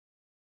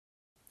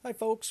Hi,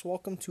 folks.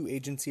 Welcome to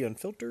Agency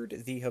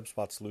Unfiltered, the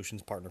HubSpot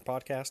Solutions Partner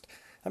Podcast.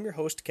 I'm your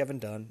host, Kevin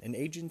Dunn, and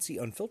Agency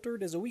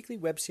Unfiltered is a weekly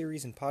web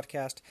series and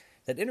podcast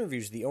that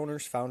interviews the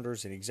owners,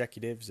 founders, and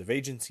executives of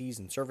agencies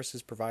and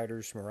services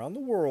providers from around the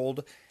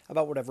world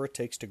about whatever it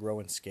takes to grow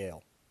and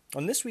scale.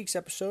 On this week's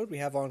episode, we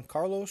have on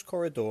Carlos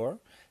Corredor,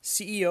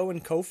 CEO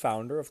and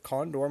co-founder of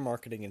Condor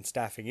Marketing and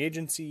Staffing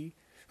Agency,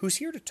 who's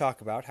here to talk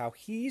about how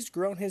he's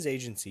grown his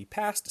agency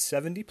past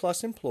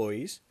 70-plus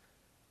employees,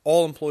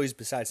 all employees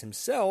besides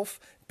himself,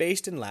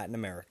 based in Latin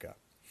America.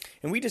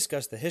 And we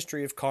discuss the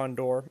history of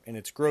Condor and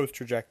its growth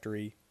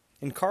trajectory,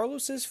 and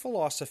Carlos's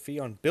philosophy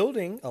on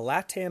building a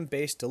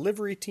LATAM-based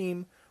delivery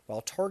team while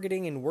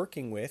targeting and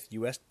working with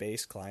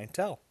US-based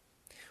clientele.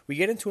 We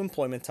get into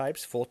employment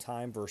types,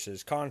 full-time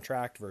versus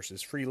contract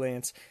versus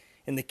freelance,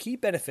 and the key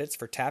benefits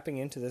for tapping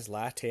into this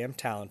LATAM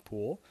talent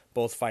pool,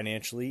 both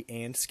financially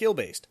and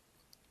skill-based.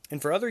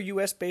 And for other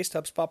US-based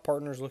HubSpot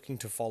partners looking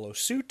to follow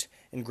suit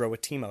and grow a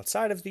team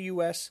outside of the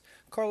US,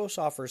 Carlos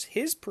offers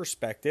his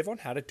perspective on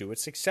how to do it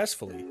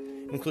successfully,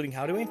 including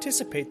how to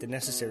anticipate the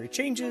necessary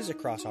changes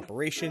across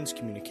operations,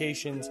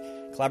 communications,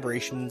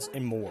 collaborations,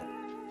 and more.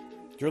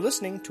 You're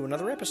listening to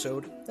another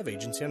episode of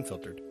Agency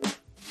Unfiltered.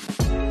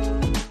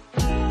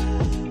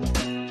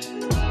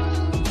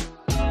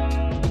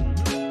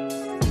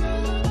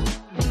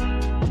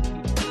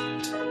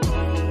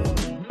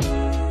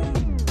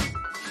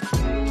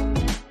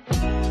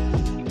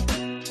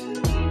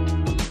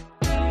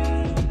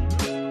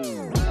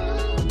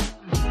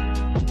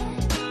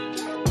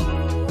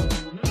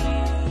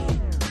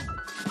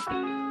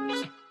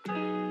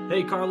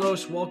 Hey,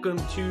 Carlos, welcome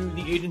to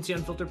the Agency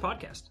Unfiltered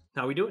podcast.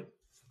 How are we doing?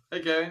 Hey,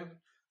 Kevin.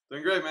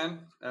 Doing great, man.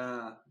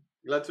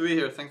 Glad to be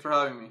here. Thanks for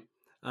having me.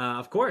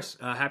 Of course.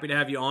 Happy to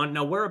have you on.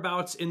 Now,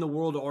 whereabouts in the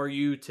world are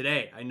you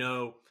today? I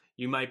know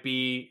you might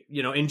be,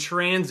 in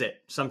transit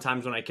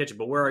sometimes when I catch it,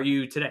 but where are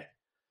you today?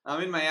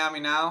 I'm in Miami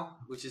now,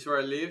 which is where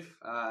I live.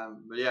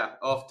 But yeah,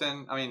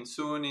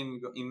 soon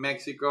in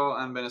Mexico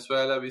and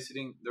Venezuela,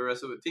 visiting the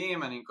rest of the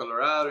team, and in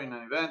Colorado in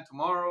an event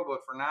tomorrow.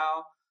 But for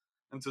now,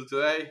 until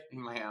today,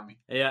 in Miami.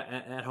 Yeah,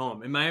 at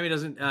home. And Miami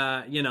doesn't,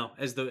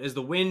 as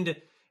the wind,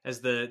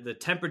 as the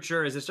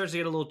temperature, as it starts to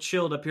get a little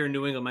chilled up here in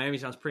New England, Miami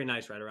sounds pretty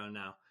nice right around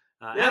now.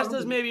 As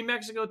does maybe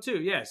Mexico too.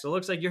 Yeah, so it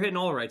looks like you're hitting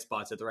all the right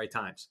spots at the right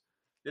times.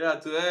 Yeah,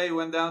 today it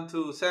went down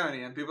to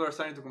 70 and people are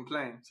starting to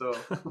complain. So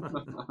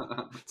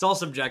it's all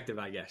subjective,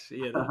 I guess.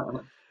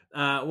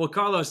 Well,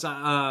 Carlos,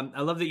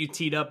 I love that you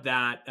teed up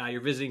that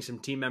you're visiting some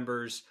team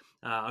members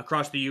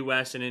across the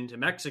U.S. and into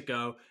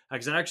Mexico,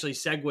 because that actually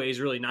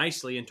segues really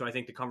nicely into, I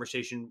think, the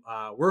conversation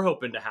we're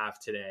hoping to have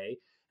today.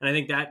 And I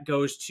think that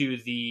goes to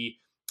the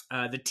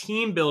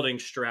team building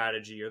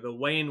strategy, or the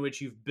way in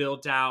which you've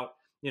built out,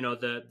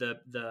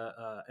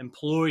 the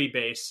employee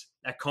base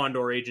at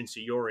Condor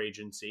Agency, your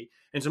agency.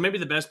 And so maybe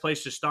the best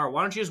place to start,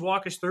 why don't you just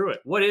walk us through it?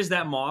 What is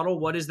that model?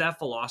 What is that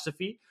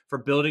philosophy for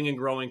building and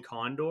growing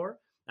Condor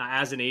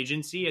as an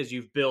agency, as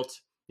you've built,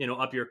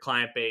 up your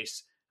client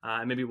base?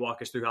 And maybe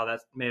walk us through how that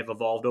may have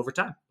evolved over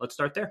time. Let's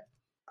start there.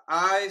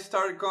 I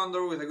started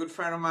Condor with a good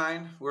friend of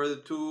mine. We're the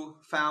two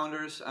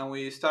founders, and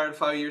we started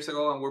 5 years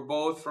ago, and we're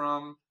both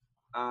from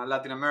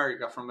Latin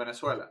America, from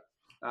Venezuela.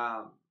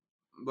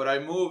 But I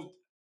moved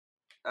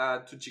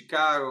to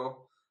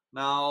Chicago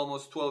now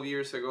almost 12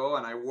 years ago,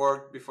 and I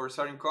worked before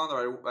starting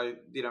Condor. I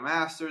did a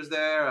master's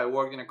there. I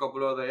worked in a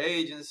couple of other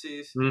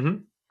agencies. Mm-hmm.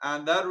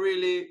 And that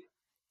really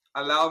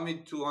allowed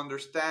me to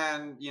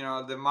understand,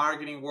 the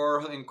marketing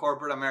world in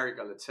corporate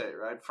America, let's say,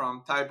 right?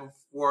 From type of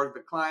work the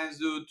clients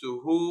do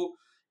to who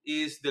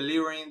is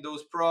delivering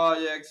those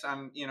projects.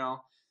 And,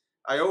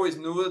 I always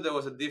knew that there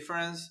was a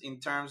difference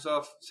in terms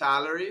of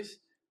salaries,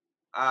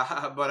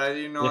 but I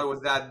didn't know it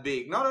was that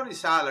big. Not only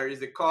salaries,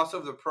 the cost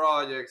of the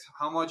projects,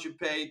 how much you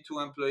pay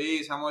to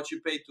employees, how much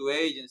you pay to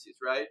agencies,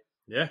 right?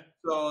 Yeah.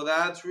 So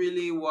that's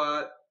really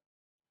what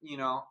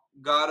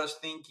got us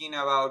thinking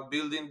about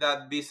building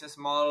that business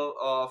model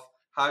of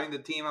having the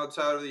team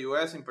outside of the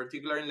US, in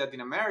particular in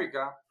Latin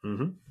America,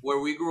 where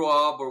we grew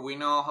up, where we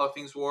know how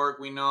things work,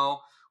 we know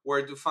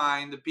where to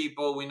find the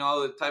people, we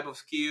know the type of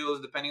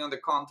skills depending on the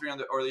country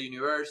or the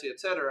university,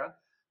 etc.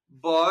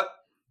 But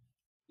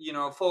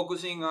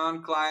focusing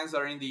on clients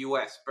that are in the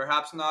US,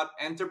 perhaps not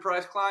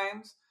enterprise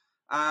clients,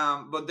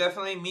 but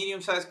definitely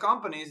medium-sized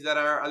companies that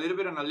are a little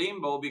bit on a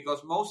limbo,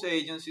 because most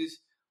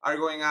agencies are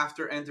going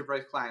after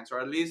enterprise clients, or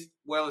at least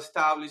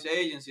well-established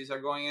agencies are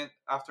going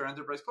after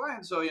enterprise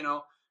clients. So,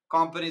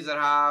 companies that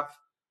have,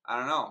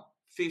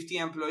 50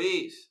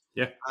 employees,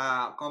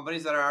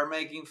 companies that are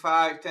making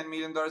 $5-10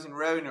 million in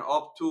revenue,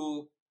 up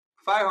to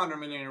 $500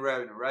 million in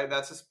revenue, right?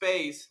 That's a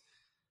space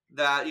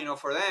that,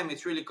 for them,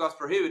 it's really cost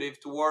prohibitive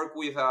to work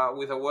with a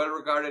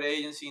well-regarded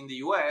agency in the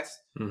US.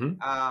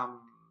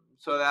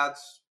 So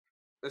that's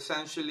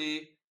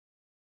essentially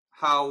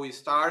how we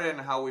started and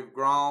how we've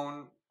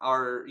grown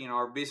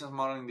our business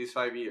model in these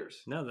 5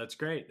 years. No, that's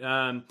great.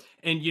 And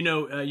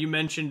you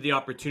mentioned the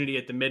opportunity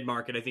at the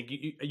mid-market. I think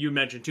you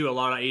mentioned too, a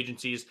lot of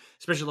agencies,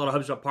 especially a lot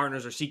of HubSpot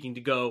partners, are seeking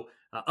to go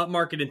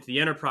upmarket into the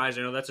enterprise.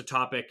 I know that's a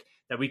topic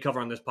that we cover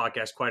on this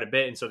podcast quite a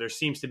bit. And so there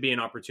seems to be an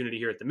opportunity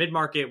here at the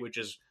mid-market, which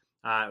is,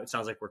 it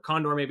sounds like where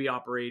Condor may be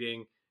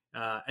operating.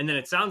 And then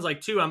it sounds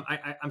like too,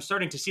 I'm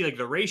starting to see like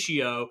the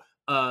ratio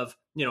of,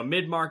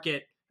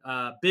 mid-market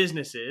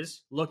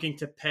businesses looking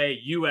to pay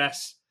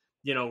US,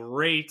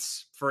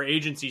 rates for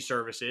agency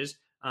services.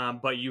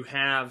 But you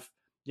have,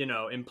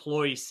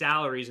 employee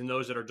salaries and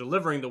those that are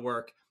delivering the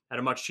work at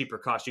a much cheaper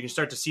cost. You can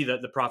start to see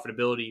the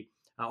profitability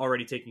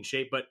already taking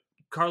shape. But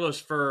Carlos,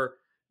 for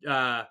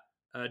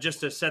just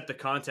to set the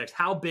context,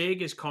 how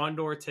big is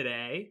Condor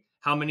today?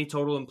 How many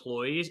total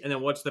employees? And then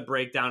what's the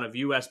breakdown of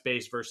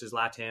US-based versus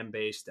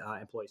LATAM-based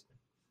employees?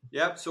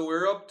 Yep. So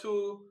we're up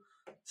to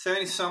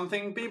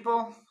 70-something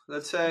people.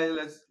 Let's say,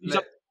 is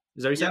that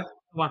what you said?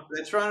 Wow.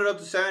 Let's round it up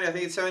to 70. I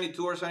think it's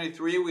 72 or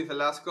 73 with the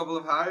last couple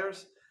of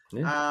hires.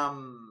 Yeah.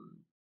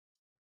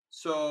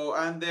 So,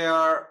 and they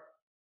are,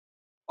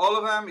 all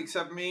of them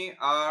except me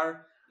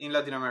are in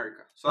Latin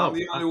America. So I'm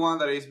the only one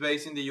that is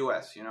based in the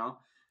US,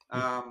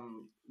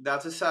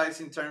 That's a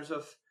size in terms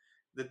of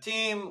the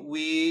team.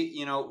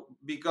 We,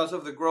 because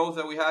of the growth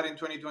that we had in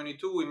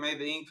 2022, we made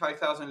the Inc.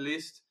 5000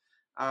 list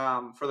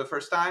for the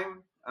first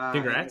time.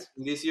 Congrats.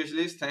 In this year's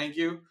list, thank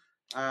you.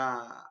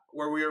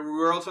 Where we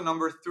were also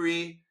number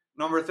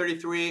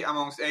 33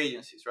 amongst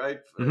agencies, right?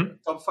 Mm-hmm.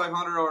 Top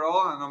 500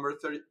 overall and number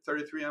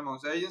 33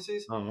 amongst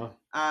agencies. Oh, wow.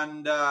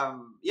 And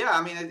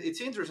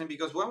it's interesting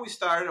because when we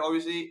started,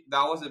 obviously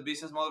that was the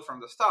business model from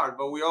the start,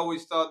 but we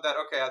always thought that,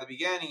 okay, at the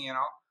beginning,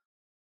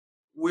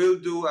 we'll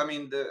do,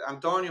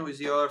 Antonio, who's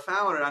the other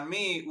founder, and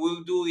me,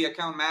 we'll do the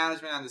account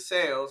management and the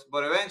sales,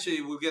 but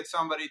eventually we'll get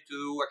somebody to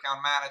do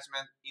account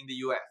management in the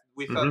US.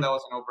 We thought that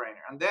was a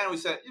no-brainer. And then we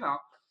said,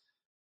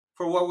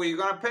 for what we're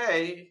going to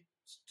pay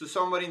to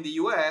somebody in the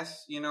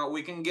US,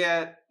 we can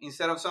get,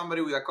 instead of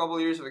somebody with a couple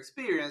of years of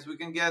experience, we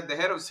can get the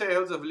head of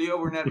sales of Leo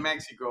Burnett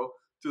Mexico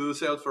to do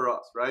sales for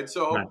us, right?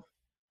 So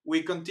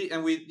we continue,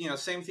 and we,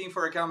 same thing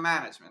for account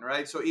management,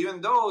 right? So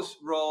even those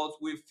roles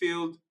we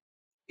filled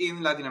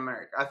in Latin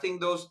America. I think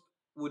those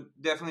would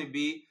definitely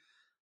be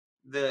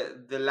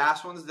the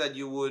last ones that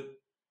you would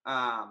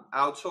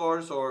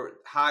outsource or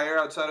hire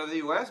outside of the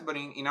US. But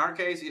in our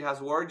case, it has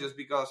worked just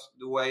because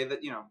the way that,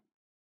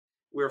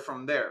 we're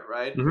from there,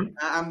 right? Mm-hmm.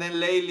 And then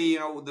lately,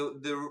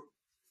 the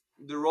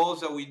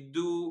roles that we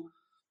do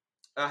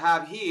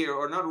have here,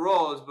 or not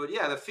roles, but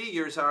the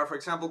figures are, for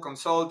example,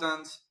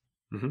 consultants,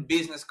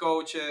 business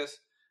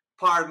coaches,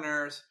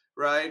 partners,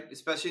 right?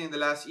 Especially in the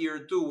last year or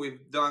two,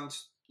 we've done,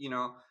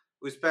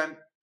 we spent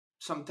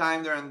some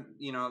time there and,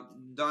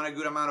 done a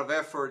good amount of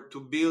effort to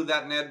build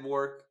that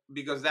network,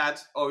 because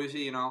that's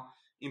obviously,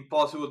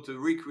 impossible to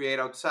recreate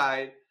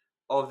outside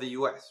of the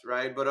US,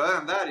 right? But other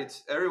than that,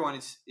 it's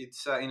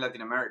in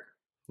Latin America.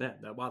 Yeah,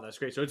 wow, that's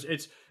great. So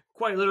it's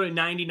quite literally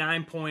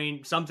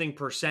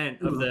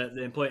 99% of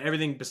the employee,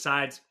 everything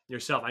besides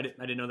yourself. I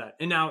didn't know that.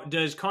 And now,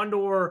 does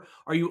Condor,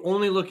 are you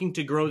only looking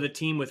to grow the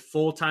team with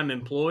full-time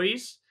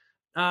employees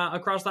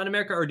across Latin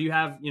America, or do you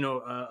have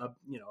a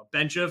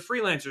bench of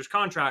freelancers,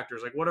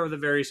 contractors? Like, what are the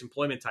various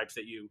employment types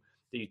that you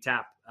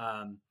tap?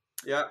 Go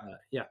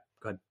ahead.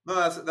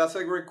 No, that's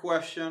a great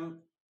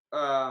question.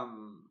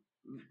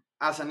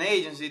 As an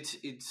agency,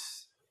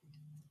 it's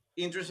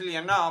interestingly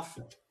enough,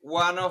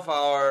 one of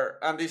our,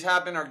 and this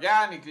happened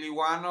organically,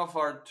 one of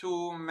our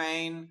two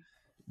main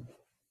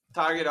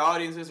target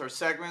audiences or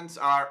segments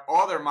are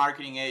other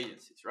marketing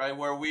agencies, right?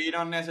 Where we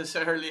don't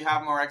necessarily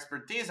have more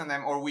expertise in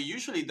them, or we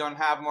usually don't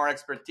have more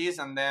expertise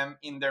in them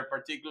in their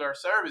particular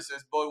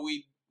services, but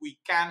we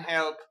can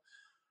help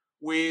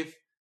with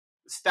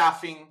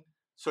staffing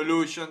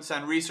solutions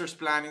and resource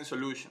planning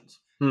solutions.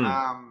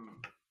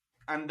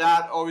 And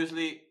that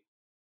obviously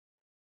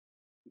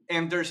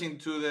enters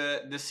into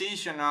the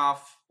decision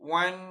of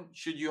when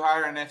should you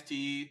hire an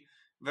FTE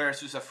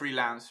versus a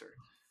freelancer.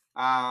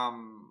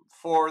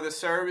 For the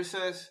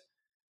services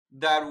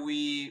that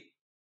we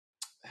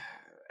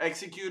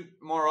execute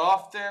more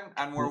often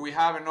and where we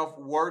have enough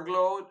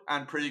workload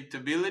and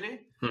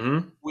predictability,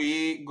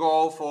 we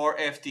go for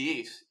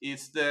FTEs.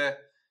 It's the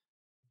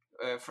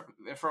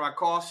from a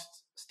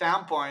cost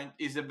standpoint,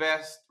 is the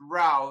best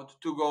route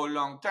to go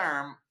long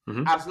term,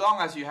 as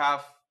long as you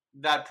have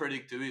that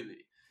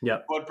predictability.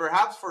 Yeah. But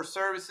perhaps for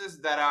services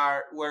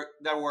that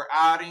we're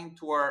adding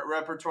to our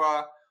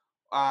repertoire,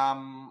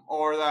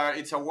 or that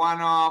it's a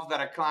one-off, that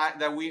a client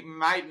that we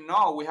might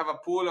know, we have a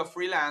pool of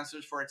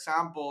freelancers, for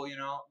example,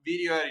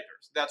 video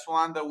editors. That's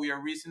one that we are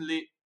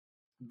recently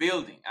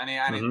building, and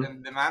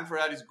and demand for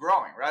that is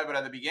growing, right? But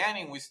at the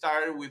beginning, we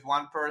started with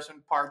one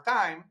person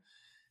part-time,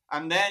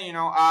 and then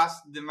as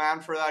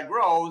demand for that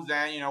grows,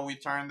 then we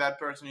turn that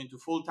person into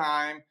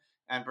full-time,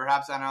 and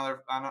perhaps add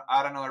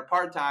another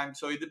part-time.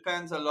 So it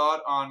depends a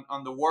lot on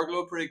the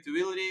workload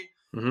predictability,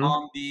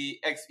 on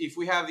if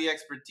we have the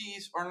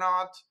expertise or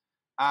not,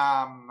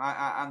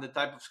 and the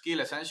type of skill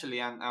essentially,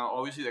 and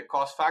obviously the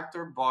cost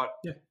factor. But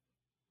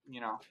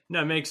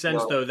No, it makes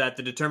sense, though, that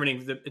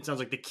it sounds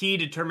like the key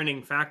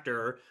determining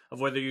factor of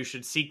whether you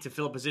should seek to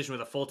fill a position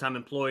with a full-time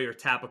employee or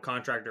tap a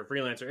contractor or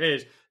freelancer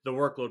is the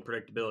workload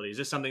predictability. Is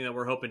this something that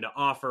we're hoping to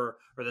offer,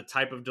 or the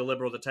type of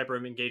deliverable, the type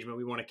of engagement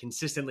we want to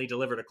consistently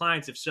deliver to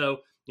clients? If so,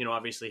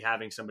 obviously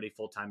having somebody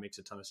full-time makes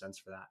a ton of sense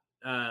for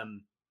that.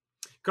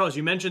 Carlos,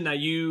 you mentioned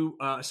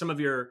that some of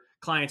your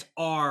clients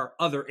are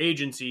other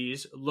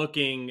agencies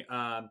looking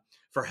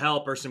for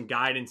help or some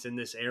guidance in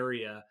this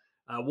area.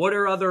 What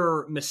are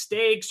other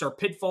mistakes or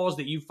pitfalls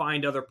that you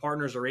find other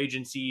partners or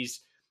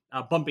agencies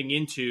bumping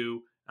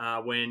into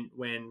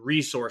when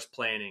resource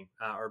planning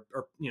or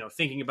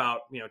thinking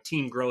about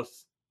team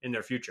growth in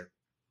their future?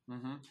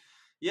 Mm-hmm.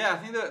 Yeah, I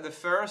think the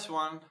first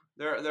one,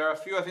 there are a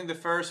few. I think the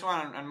first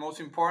one and most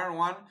important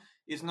one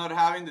is not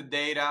having the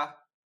data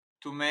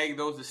to make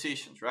those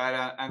decisions,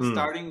 right? And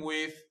starting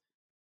with,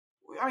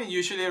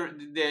 usually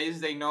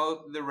they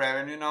know the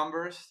revenue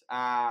numbers,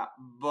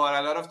 but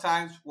a lot of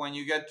times when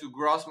you get to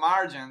gross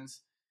margins,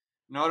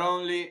 not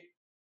only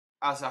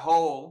as a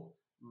whole,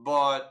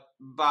 but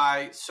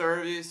by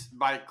service,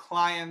 by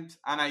client,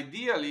 and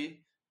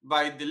ideally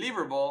by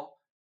deliverable,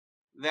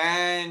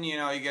 then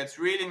it gets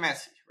really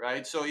messy,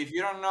 right? So if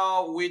you don't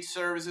know which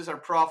services are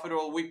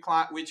profitable,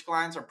 which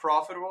clients are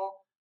profitable,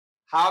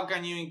 how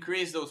can you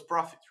increase those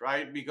profits,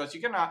 right? Because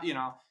you cannot,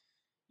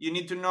 you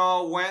need to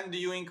know, when do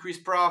you increase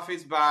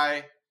profits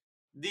by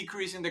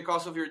decreasing the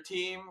cost of your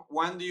team?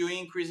 When do you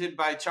increase it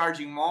by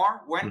charging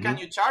more? When can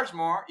you charge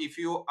more if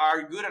you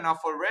are good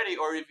enough already,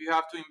 or if you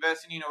have to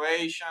invest in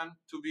innovation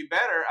to be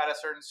better at a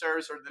certain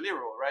service or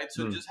deliverable, right?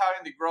 So just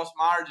having the gross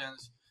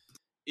margins,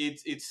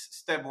 it's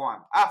step one.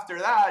 After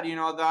that,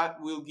 that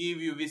will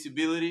give you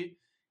visibility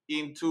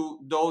into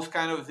those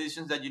kind of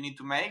decisions that you need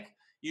to make.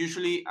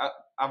 Usually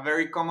a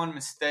very common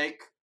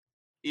mistake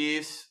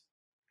is,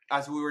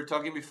 as we were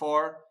talking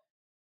before,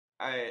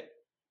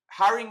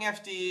 hiring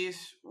FTEs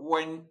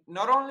when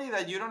not only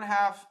that you don't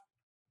have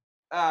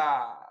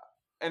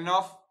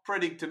enough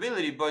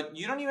predictability, but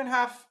you don't even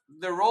have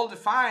the role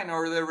defined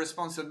or the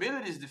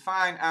responsibilities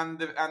defined and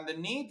the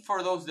need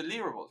for those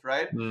deliverables,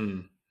 right?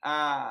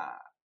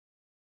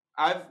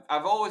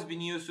 I've always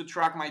been used to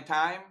track my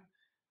time.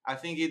 I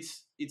think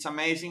it's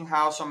amazing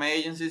how some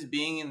agencies,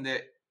 being in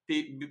the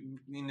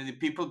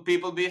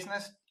people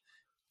business,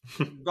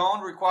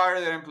 don't require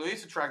their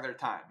employees to track their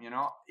time.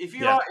 If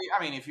you are,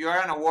 if you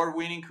are an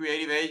award-winning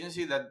creative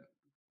agency that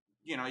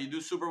you do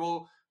Super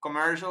Bowl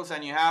commercials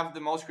and you have the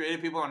most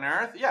creative people on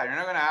earth, you're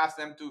not going to ask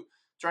them to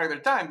track their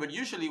time. But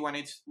usually when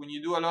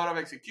you do a lot of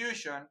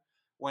execution,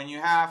 when you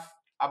have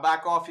a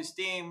back office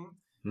team,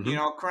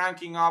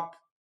 cranking up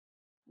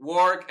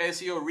work,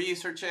 SEO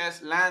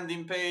researches,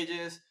 landing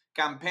pages,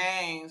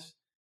 campaigns,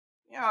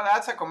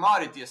 that's a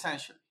commodity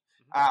essentially.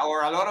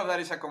 Or a lot of that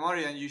is a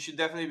commodity, and you should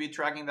definitely be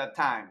tracking that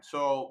time.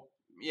 So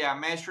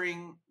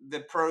measuring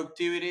the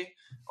productivity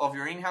of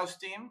your in-house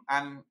team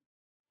and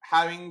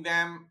having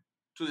them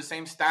to the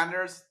same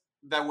standards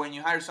that when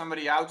you hire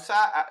somebody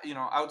outside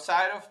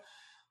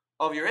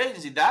of your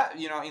agency, that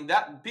in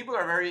that people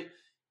are very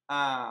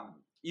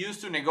used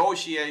to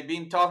negotiate,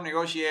 being tough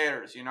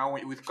negotiators,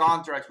 with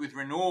contracts, with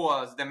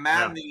renewals,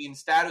 demanding in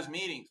status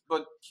meetings.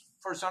 But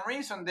for some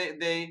reason,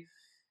 they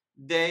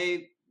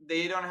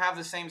don't have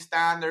the same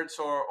standards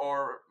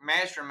or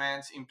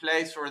measurements in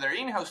place for their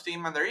in-house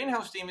team, and their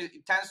in-house team,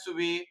 it tends to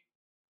be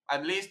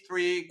at least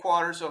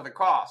 3/4 of the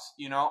cost,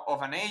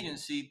 of an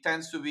agency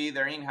tends to be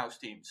their in-house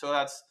team. So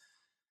that's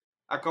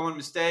a common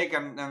mistake.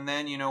 And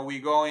then, we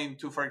go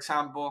into, for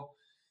example,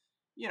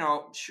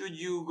 should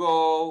you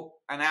go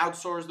and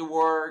outsource the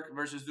work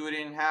versus do it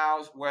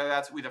in-house, whether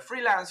that's with a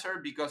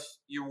freelancer because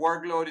your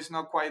workload is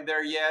not quite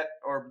there yet,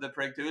 or the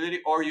predictability,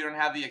 or you don't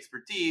have the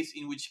expertise,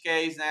 in which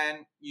case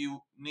then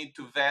you need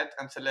to vet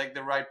and select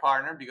the right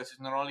partner, because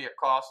it's not only a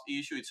cost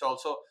issue, it's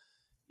also,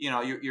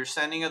 you're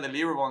sending a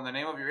deliverable in the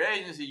name of your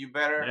agency, you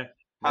better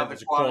have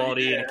the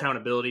quality and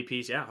accountability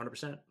piece.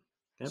 100%.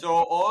 Yep. So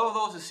all of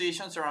those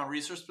decisions around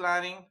resource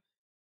planning,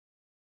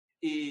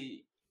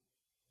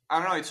 I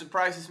don't know, it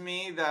surprises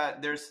me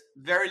that there's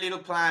very little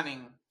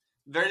planning,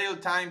 very little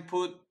time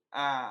put,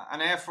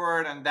 an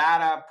effort and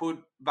data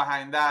put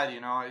behind that.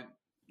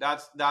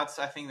 That's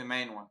I think the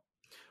main one.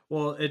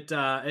 Well,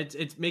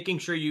 it's making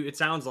sure it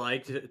sounds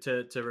like,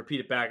 to repeat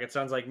it back, it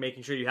sounds like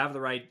making sure you have the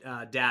right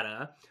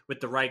data with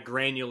the right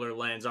granular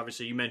lens.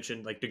 Obviously, you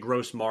mentioned like the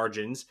gross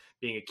margins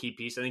being a key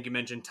piece. I think you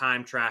mentioned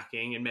time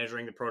tracking and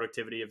measuring the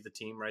productivity of the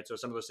team, right? So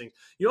some of those things.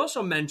 You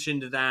also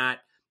mentioned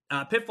that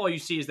pitfall you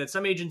see is that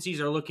some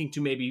agencies are looking to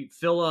maybe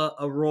fill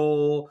a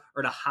role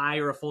or to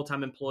hire a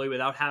full-time employee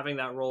without having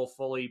that role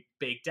fully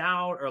baked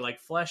out or like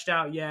fleshed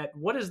out yet.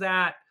 What does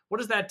that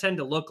tend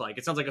to look like?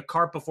 It sounds like a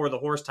cart before the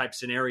horse type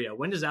scenario.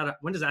 When does that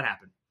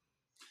happen?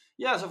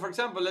 Yeah. So for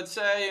example, let's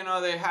say,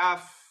 they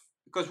have,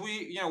 because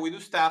we do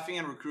staffing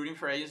and recruiting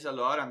for agents a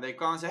lot, and they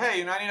come and say,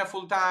 hey, I need a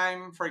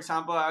full-time, for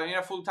example, I need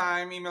a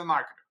full-time email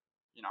marketer,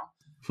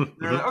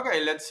 They're like,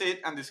 okay, let's sit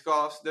and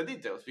discuss the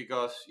details,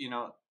 because,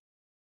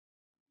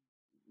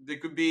 there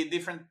could be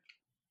different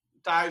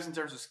types in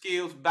terms of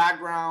skills,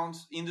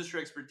 backgrounds,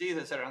 industry expertise,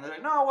 etc. And they're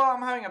like, no, well,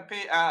 I'm having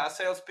a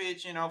sales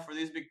pitch, for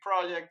this big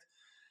project,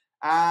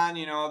 and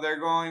they're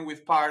going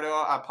with a part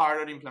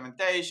of the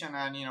implementation,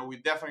 and we're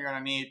definitely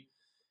gonna need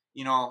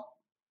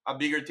a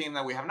bigger team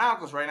than we have now,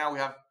 because right now we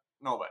have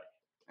nobody.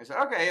 I said,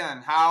 okay,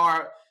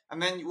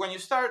 and then when you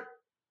start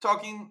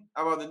talking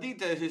about the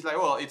details, it's like,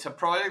 well, it's a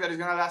project that is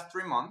gonna last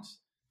 3 months.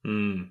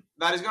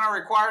 That is gonna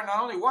require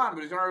not only one,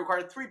 but it's gonna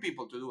require 3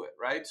 people to do it,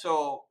 right?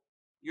 So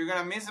you're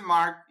gonna miss the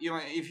mark.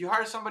 If you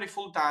hire somebody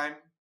full time,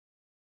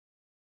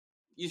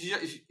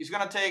 it's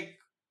gonna take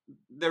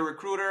the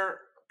recruiter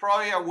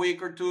probably a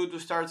week or two to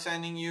start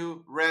sending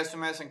you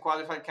resumes and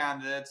qualified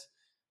candidates.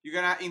 You're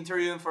gonna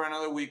interview them for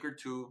another week or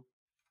two.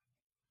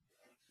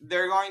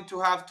 They're going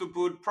to have to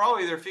put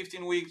probably their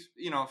 15 weeks,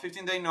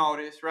 15-day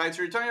notice, right?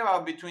 So you're talking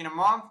about between a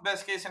month,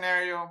 best case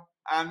scenario,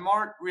 and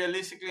more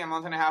realistically, a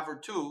month and a half or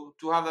two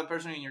to have that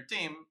person in your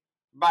team.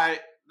 By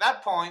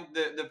that point,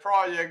 the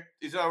project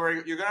is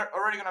already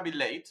gonna be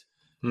late,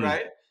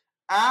 right?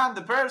 And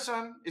the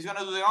person is gonna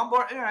do the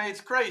onboard.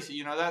 It's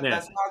crazy.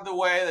 That's not the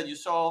way that you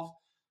solve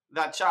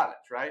that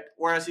challenge, right?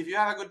 Whereas if you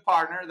have a good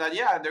partner,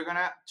 they're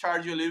gonna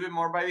charge you a little bit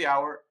more by the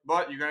hour,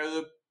 but you're gonna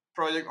do the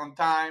project on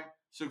time,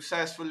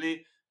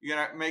 successfully. You're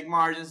gonna make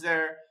margins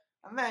there,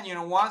 and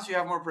then once you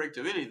have more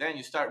predictability, then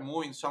you start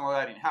moving some of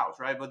that in house,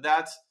 right? But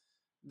that's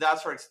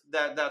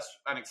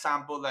an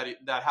example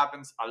that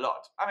happens a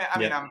lot. I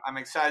mean, I'm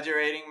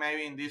exaggerating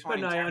maybe in this one.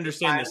 But no, I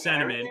understand the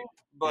sentiment.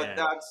 But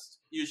that's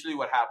usually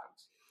what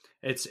happens.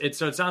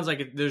 So it sounds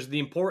like there's the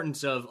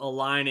importance of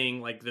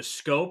aligning like the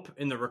scope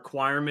and the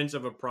requirements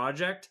of a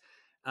project,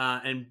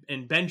 and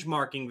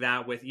benchmarking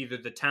that with either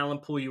the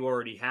talent pool you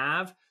already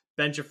have,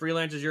 bench of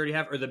freelancers you already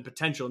have, or the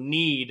potential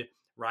need,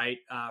 right,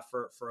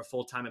 for a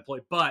full-time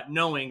employee. But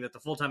knowing that the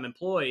full-time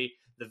employee,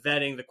 the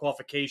vetting, the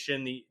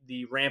qualification,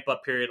 the ramp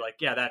up period,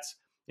 that's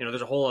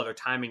there's a whole other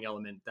timing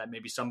element that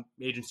maybe some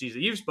agencies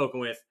that you've spoken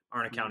with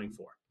aren't accounting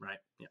for, right?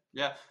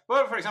 Yeah.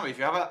 Well, for example, if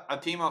you have a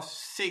team of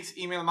 6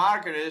 email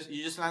marketers,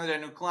 you just landed a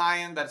new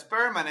client that's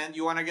permanent,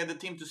 you want to get the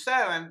team to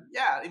 7,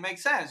 it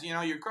makes sense.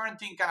 Your current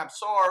team can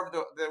absorb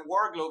the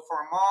workload for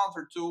a month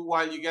or 2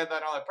 while you get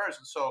that other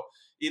person. So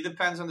it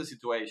depends on the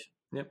situation.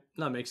 Yep,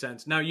 that makes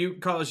sense. Now,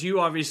 Carlos, you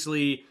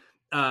obviously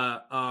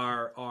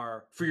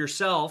are for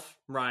yourself,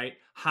 right,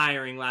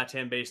 hiring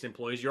LATAM-based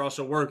employees. You're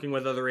also working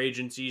with other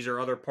agencies or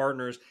other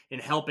partners in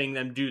helping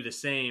them do the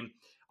same.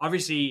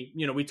 Obviously,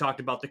 we talked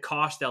about the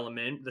cost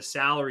element, the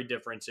salary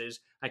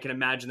differences. I can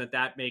imagine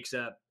that makes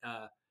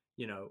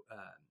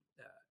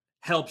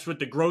helps with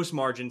the gross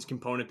margins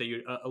component that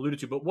you alluded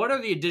to. But what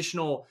are the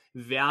additional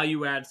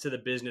value adds to the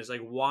business?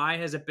 Like, why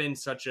has it been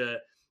such a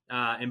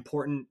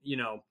important,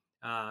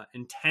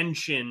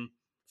 intention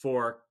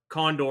for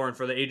Condor and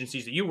for the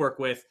agencies that you work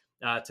with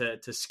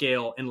to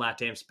scale in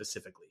LATAM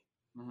specifically?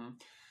 Mm-hmm.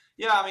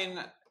 Yeah, I mean,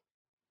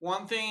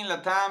 one thing in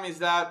LATAM is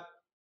that,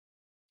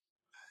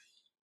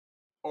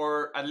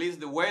 or at least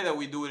the way that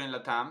we do it in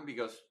LATAM,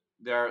 because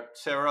there are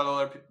several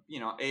other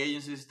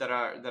agencies that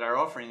are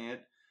offering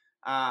it.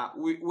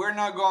 We're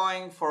not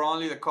going for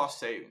only the cost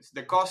savings.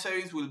 The cost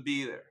savings will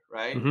be there,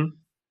 right? Mm-hmm.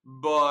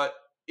 But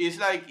it's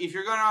like if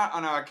you're going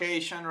on a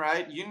vacation,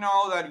 right? You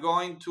know that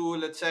going to,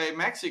 let's say,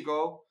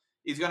 Mexico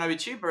is going to be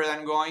cheaper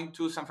than going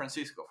to San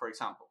Francisco, for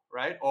example,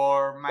 right?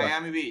 Or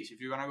Miami Beach, if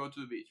you're going to go to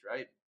the beach,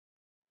 right?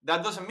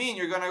 That doesn't mean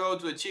you're going to go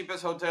to the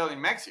cheapest hotel in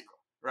Mexico,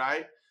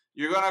 right?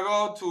 You're going to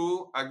go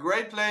to a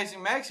great place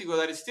in Mexico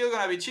that is still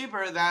going to be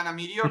cheaper than a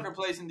mediocre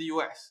place in the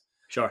US.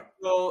 Sure.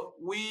 So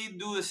we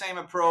do the same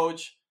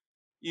approach,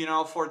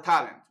 for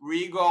talent.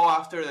 We go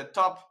after the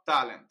top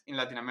talent in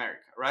Latin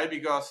America, right?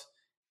 Because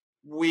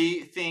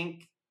we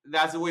think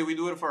that's the way we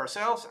do it for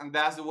ourselves, and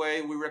that's the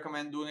way we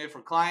recommend doing it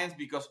for clients,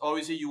 because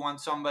obviously you want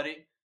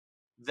somebody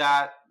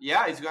that,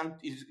 it's going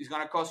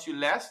to cost you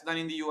less than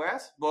in the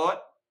US,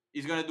 but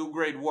it's going to do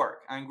great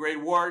work. And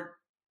great work,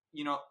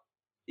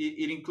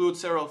 it includes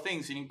several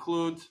things. It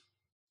includes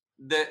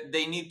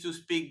they need to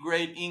speak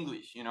great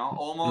English,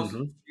 almost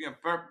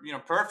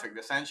perfect,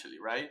 essentially,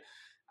 right?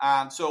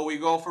 So we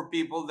go for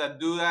people that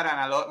do that,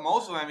 and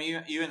most of them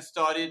even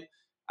studied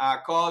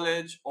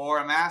college or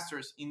a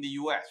master's in the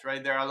US,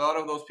 right? There are a lot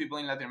of those people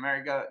in Latin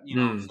America,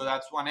 so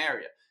that's one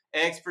area.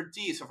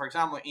 Expertise. So, for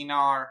example, in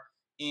our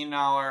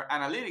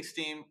analytics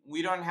team,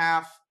 we don't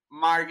have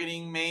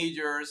marketing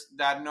majors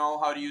that know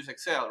how to use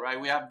Excel, right?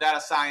 We have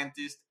data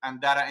scientists and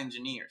data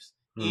engineers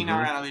in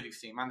our analytics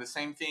team, and the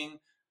same thing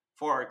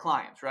for our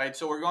clients, right?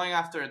 So we're going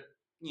after,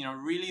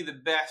 really the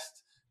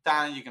best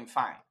talent you can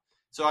find.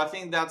 So I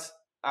think that's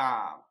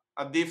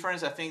a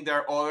difference. I think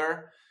there are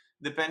other,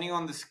 depending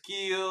on the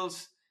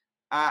skills,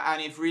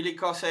 and if really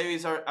cost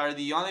savings are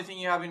the only thing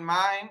you have in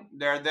mind,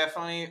 there are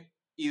definitely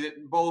either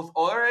both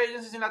other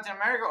agencies in Latin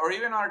America or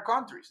even other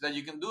countries that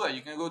you can do that.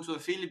 You can go to the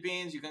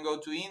Philippines, you can go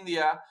to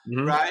India,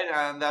 right?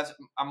 And that's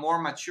a more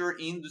mature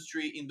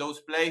industry in those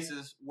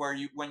places where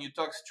when you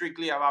talk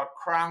strictly about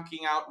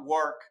cranking out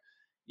work,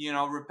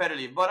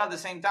 repetitive. But at the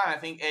same time, I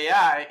think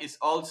AI is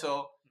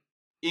also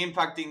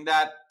impacting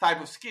that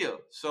type of skill.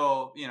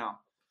 So,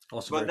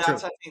 Also But very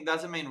true. I think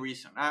that's the main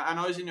reason. And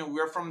obviously,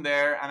 we're from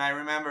there, and I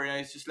remember,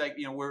 it's just like,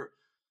 we're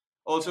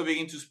also big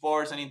into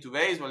sports and into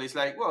baseball. It's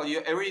like, well,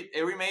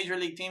 every major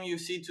league team you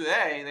see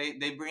today,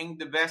 they bring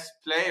the best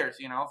players,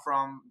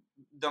 from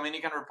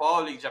Dominican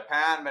Republic,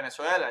 Japan,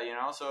 Venezuela,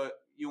 So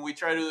we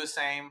try to do the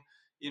same,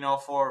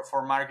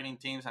 for marketing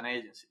teams and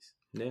agencies.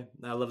 Yeah,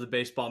 I love the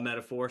baseball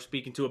metaphor.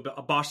 Speaking to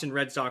a Boston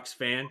Red Sox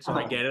fan, so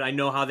I get it. I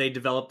know how they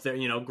develop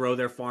their, grow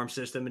their farm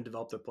system and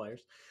develop their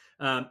players.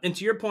 And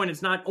to your point,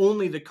 it's not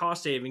only the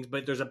cost savings,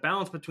 but there's a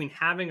balance between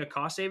having a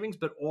cost savings,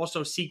 but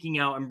also seeking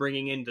out and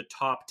bringing in the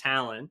top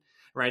talent,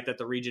 right, that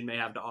the region may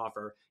have to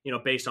offer,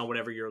 based on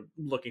whatever you're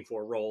looking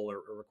for, role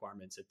or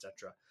requirements,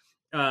 etc.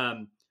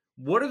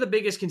 What are the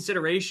biggest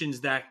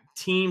considerations that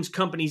teams,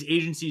 companies,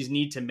 agencies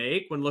need to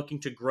make when looking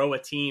to grow a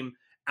team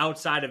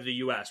outside of the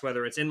US,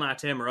 whether it's in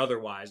LATAM or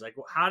otherwise? Like,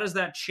 how does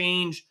that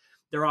change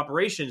their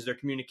operations, their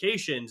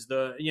communications,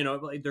 their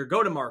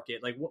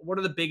go-to-market? Like, what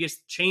are the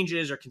biggest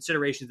changes or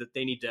considerations that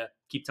they need to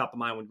keep top of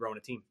mind when growing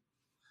a team?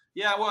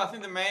 Yeah, well, I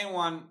think the main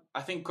one,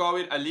 I think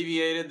COVID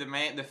alleviated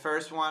the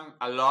first one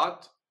a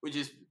lot, which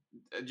is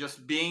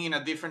just being in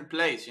a different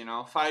place.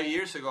 5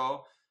 years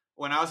ago,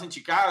 when I was in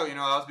Chicago, that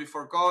was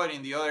before COVID,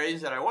 in the other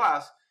agency that I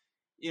was,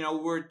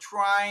 we're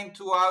trying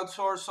to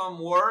outsource some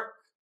work,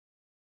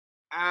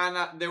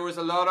 and there was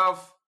a lot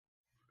of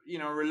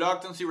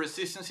reluctancy,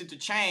 resistance to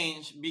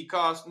change,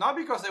 not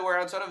because they were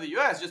outside of the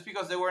US, just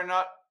because they were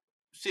not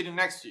sitting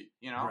next to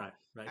you. Right.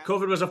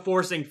 COVID was a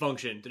forcing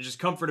function to just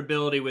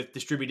comfortability with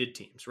distributed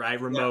teams, right?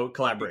 Remote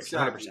collaboration,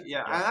 exactly. 100%.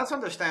 Yeah, and that's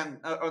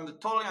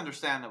totally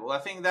understandable. I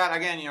think that,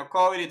 again,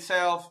 COVID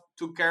itself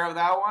took care of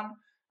that one.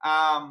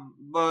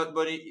 But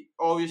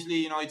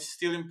obviously, it's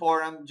still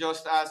important,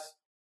 just as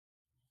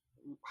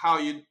how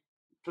you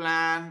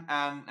plan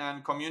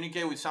and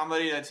communicate with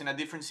somebody that's in a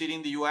different city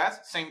in the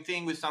US. Same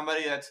thing with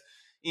somebody that's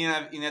in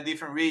a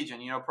different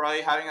region.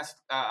 Probably having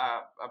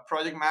a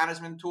project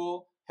management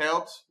tool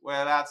helps,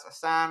 whether that's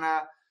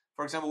Asana,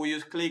 for example. We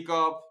use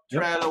ClickUp,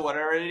 Trello,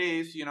 whatever it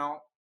is.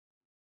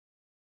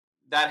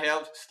 That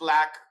helps.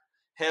 Slack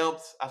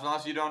helps, as long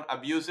as you don't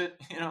abuse it.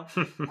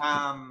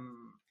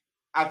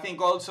 I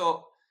think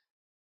also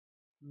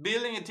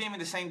building a team in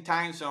the same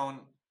time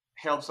zone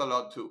helps a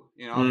lot too,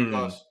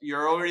 because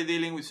you're already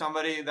dealing with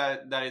somebody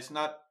that is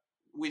not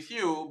with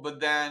you. But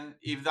then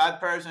if that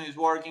person is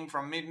working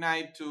from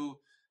midnight to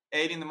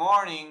 8 in the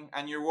morning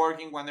and you're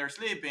working when they're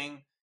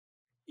sleeping,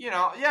 you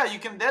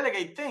can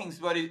delegate things,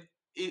 but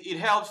it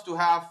helps to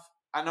have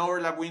an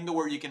overlap window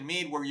where you can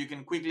meet, where you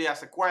can quickly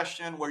ask a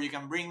question, where you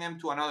can bring them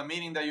to another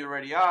meeting that you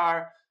already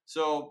are.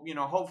 So,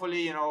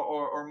 hopefully,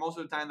 or most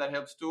of the time that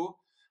helps too.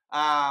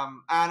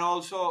 And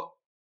also,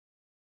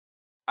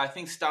 I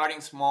think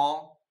starting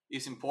small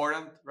is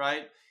important,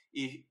 right?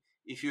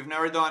 If you've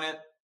never done it,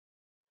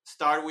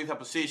 start with a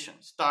position,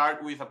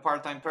 start with a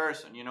part-time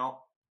person,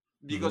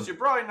 because you're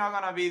probably not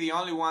going to be the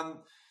only one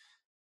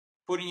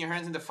putting your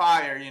hands in the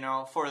fire,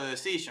 for the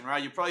decision,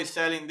 right? You're probably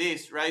selling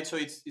this, right? So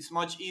it's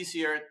much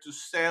easier to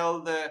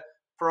sell the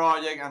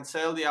project and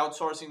sell the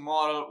outsourcing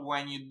model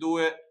when you do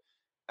it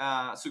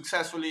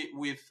successfully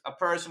with a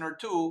person or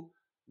two.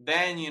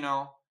 Then,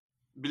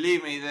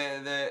 believe me,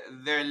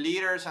 their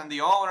leaders and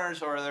the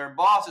owners or their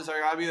bosses are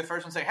going to be the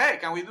first one saying, hey,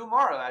 can we do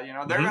more of that?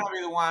 They're going to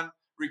be the one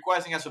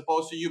requesting, as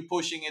opposed to you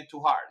pushing it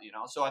too hard,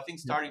 So I think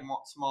starting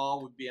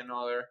small would be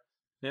another.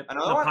 Yep.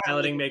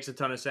 Piloting makes a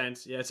ton of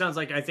sense. Yeah, it sounds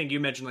like, I think you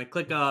mentioned like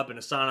ClickUp and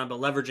Asana, but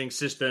leveraging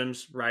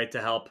systems, right,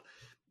 to help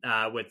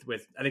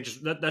with I think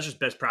that's just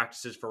best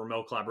practices for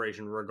remote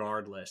collaboration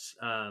regardless.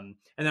 And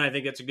then I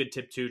think that's a good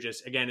tip too,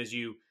 just again, as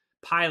you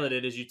pilot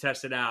it, as you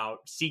test it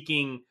out,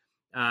 seeking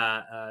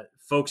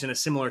folks in a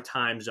similar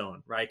time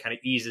zone, right, kind of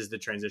eases the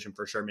transition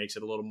for sure, makes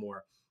it a little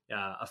more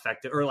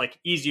effective, or like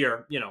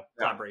easier,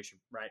 collaboration,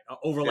 right?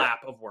 Overlap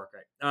of work,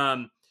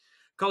 right?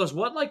 Carlos,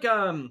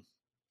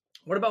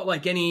 what about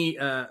like any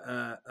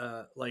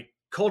like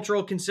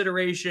cultural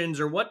considerations,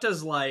 or what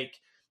does like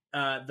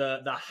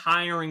the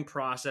hiring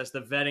process,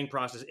 the vetting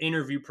process,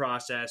 interview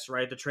process,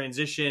 right, the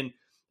transition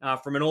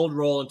from an old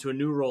role into a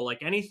new role,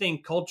 like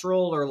anything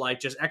cultural or like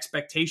just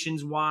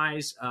expectations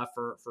wise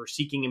for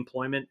seeking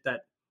employment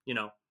that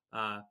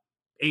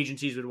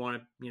agencies would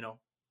want to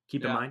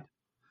keep in mind?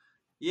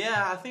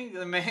 Yeah, I think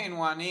the main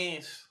one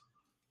is,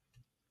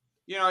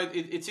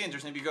 it's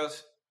interesting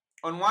because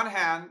on one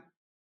hand,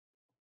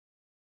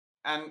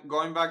 and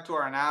going back to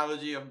our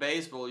analogy of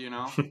baseball,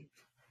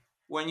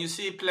 when you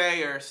see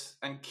players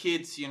and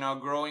kids,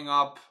 growing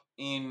up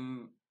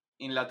in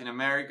Latin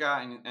America,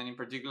 and in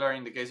particular,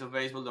 in the case of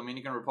baseball,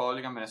 Dominican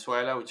Republic and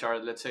Venezuela, which are,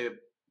 let's say, the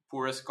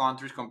poorest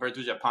countries compared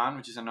to Japan,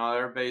 which is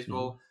another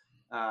baseball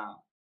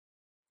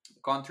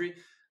country,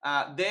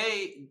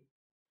 they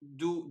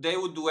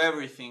would do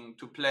everything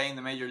to play in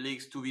the major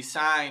leagues, to be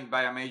signed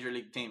by a major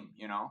league team.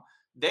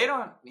 They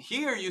don't.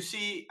 Here you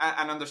see,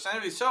 and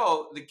understandably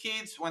so, the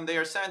kids, when they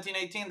are 17,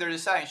 18, they're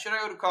deciding, should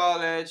I go to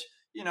college?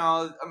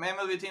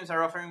 MLB teams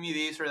are offering me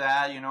this or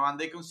that, and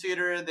they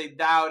consider it, they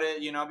doubt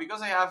it,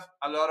 because they have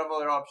a lot of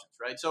other options,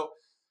 right? So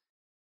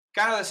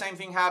kind of the same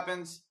thing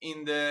happens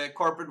in the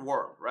corporate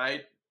world,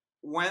 right?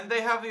 When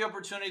they have the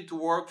opportunity to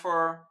work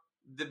for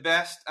the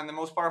best and the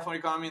most powerful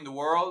economy in the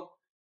world,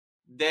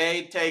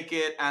 they take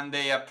it and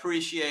they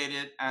appreciate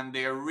it and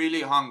they're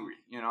really hungry,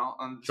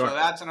 and Sure. so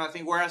that's another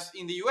thing. Whereas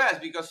in the US,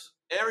 because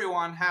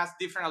everyone has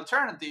different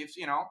alternatives,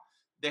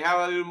 they have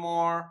a little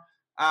more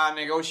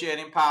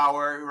negotiating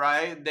power,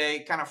 right?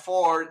 They can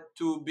afford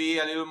to be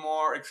a little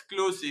more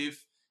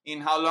exclusive in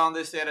how long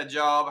they stay at a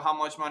job, how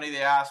much money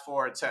they ask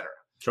for, etc.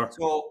 Sure.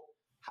 So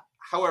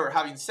however,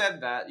 having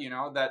said that,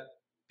 that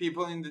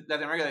people in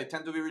Latin America, they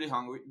tend to be really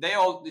hungry.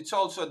 It's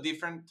also a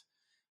different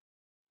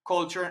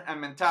culture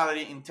and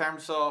mentality in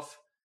terms of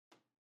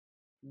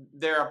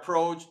their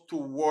approach to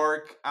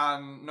work,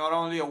 and not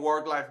only a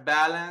work-life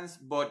balance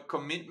but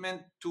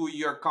commitment to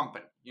your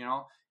company.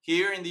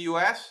 Here in the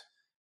US,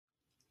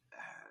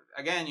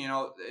 again,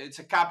 it's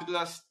a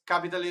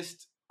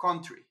capitalist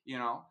country.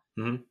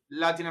 Mm-hmm.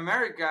 Latin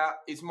America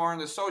is more on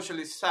the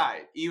socialist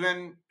side.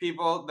 Even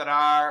people that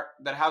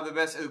have the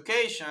best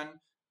education,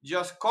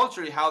 just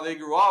culturally how they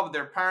grew up,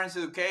 their parents'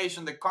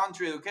 education, the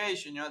country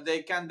education,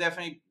 they can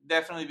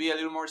definitely be a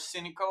little more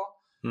cynical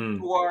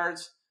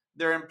towards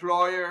their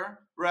employer,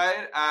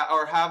 right?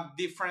 Or have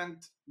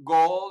different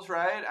goals,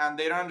 right? And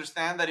they don't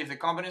understand that if the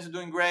company is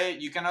doing great,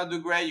 you cannot do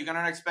great. You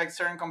cannot expect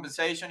certain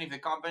compensation if the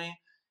company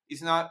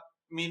is not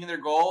meeting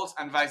their goals,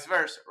 and vice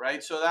versa,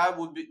 right? So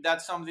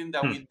that's something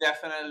that we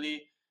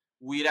definitely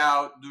weed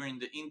out during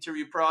the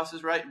interview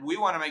process, right? We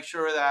want to make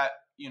sure that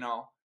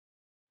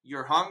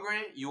you're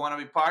hungry, you want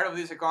to be part of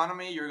this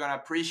economy, you're going to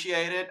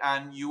appreciate it,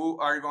 and you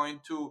are going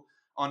to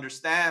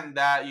understand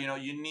that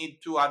you need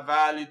to add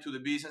value to the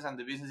business, and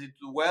the business needs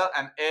to do well,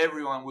 and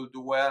everyone will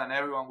do well, and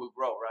everyone will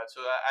grow, right?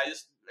 So I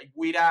just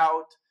weed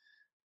out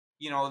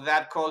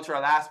that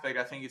cultural aspect.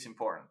 I think it's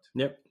important.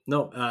 Yep.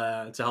 No,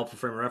 it's a helpful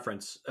frame of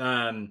reference.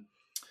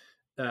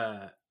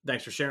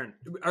 Thanks for sharing.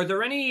 Are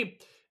there any,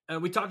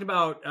 we talked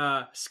about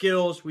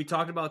skills, we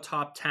talked about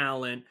top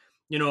talent.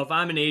 If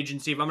I'm an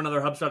agency, if I'm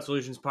another HubSpot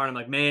Solutions partner, I'm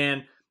like,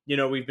 man,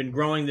 we've been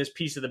growing this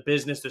piece of the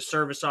business, the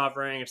service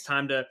offering. It's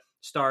time to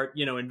start,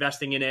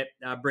 investing in it,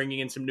 bringing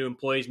in some new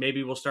employees.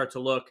 Maybe we'll start to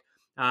look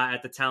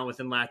at the talent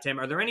within LATAM.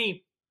 Are there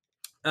any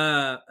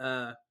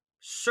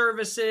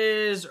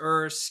services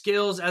or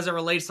skills as it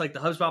relates to like the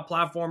HubSpot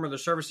platform or the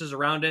services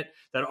around it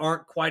that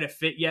aren't quite a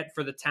fit yet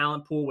for the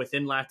talent pool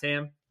within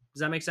LATAM? Does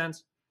that make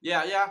sense?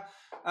 Yeah.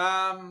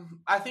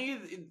 I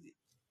think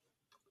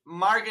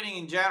marketing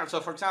in general. So,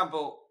 for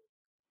example,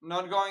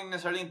 not going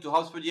necessarily into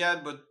HubSpot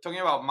yet, but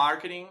talking about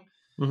marketing,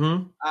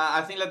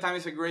 I think LATAM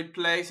is a great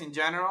place in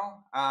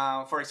general.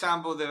 For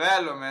example,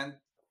 development.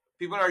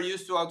 People are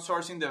used to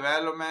outsourcing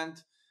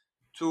development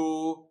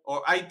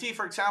or IT,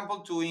 for example,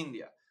 to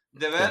India.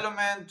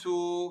 Development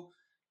to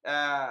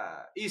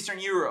Eastern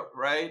Europe,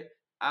 right?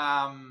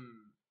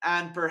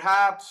 And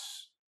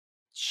perhaps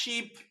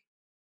cheap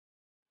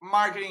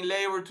marketing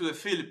labor to the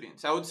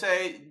Philippines. I would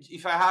say,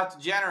 if I had to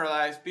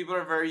generalize, people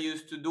are very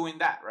used to doing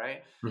that,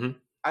 right?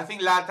 I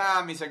think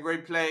LATAM is a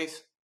great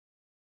place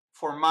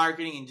for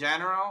marketing in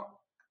general.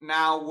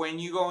 Now, when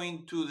you go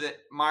into the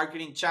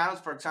marketing channels,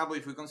 for example,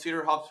 if we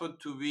consider HubSpot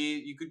to be,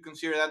 you could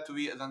consider that to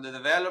be on the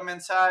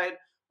development side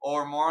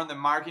or more on the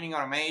marketing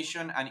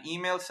automation and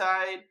email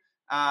side.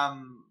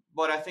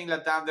 But I think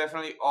LATAM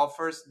definitely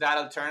offers that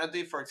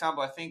alternative. For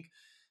example, I think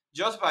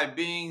just by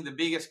being the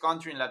biggest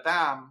country in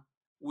LATAM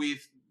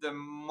with the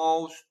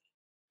most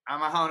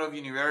amount of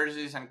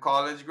universities and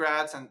college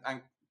grads and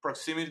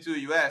proximity to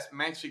the US,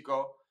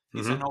 Mexico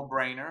is a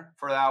no-brainer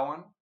for that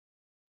one.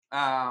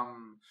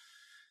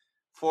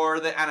 For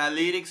the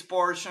analytics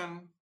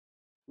portion,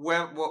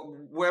 web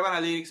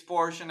analytics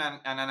portion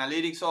and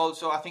analytics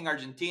also, I think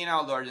Argentina,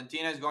 although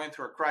Argentina is going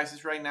through a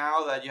crisis right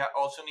now, that you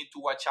also need to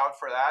watch out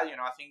for that.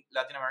 I think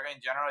Latin America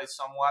in general is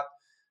somewhat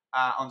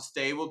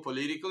unstable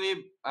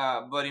politically,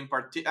 but in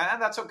particular,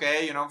 and that's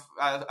okay,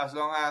 as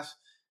long as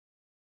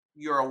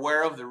you're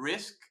aware of the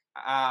risk.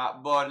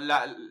 But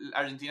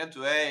Argentina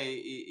today,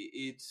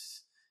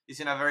 it's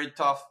in a very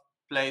tough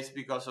place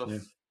because of,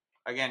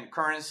 again,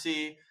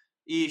 currency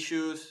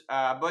issues.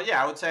 But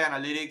yeah, I would say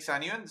analytics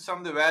and even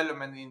some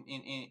development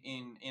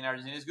in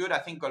Argentina is good. I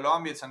think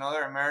Colombia is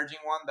another emerging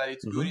one that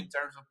it's good in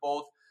terms of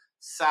both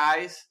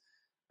size,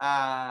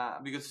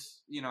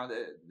 because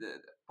the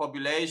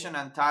population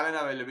and talent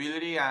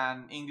availability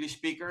and English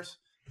speakers.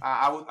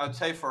 I would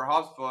say for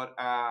HubSpot,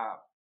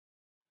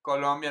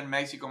 Colombia and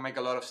Mexico make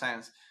a lot of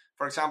sense.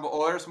 For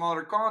example, other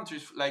smaller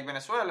countries like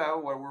Venezuela,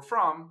 where we're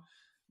from,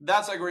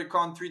 that's a great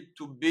country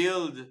to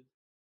build,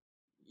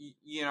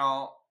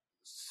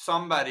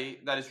 somebody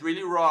that is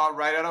really raw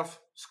right out of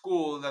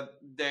school, that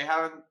they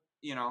haven't,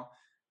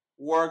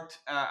 worked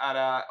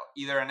at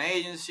either an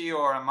agency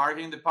or a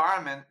marketing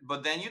department,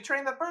 but then you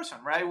train that person,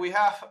 right? We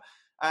have,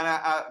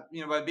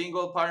 and by being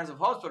gold partners of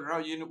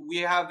HubSpot, we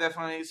have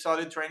definitely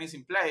solid trainings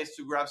in place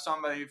to grab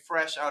somebody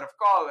fresh out of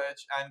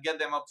college and get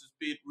them up to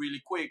speed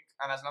really quick.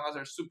 And as long as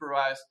they're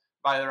supervised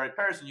by the right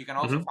person, you can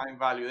also find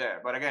value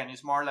there. But again,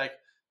 it's more like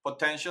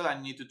potential, and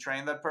you need to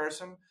train that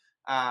person.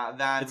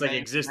 than it's like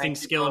existing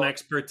skill and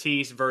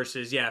expertise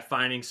versus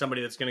finding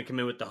somebody that's going to come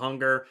in with the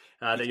hunger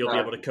that you'll be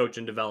able to coach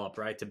and develop,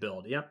 right, to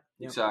build. Yep.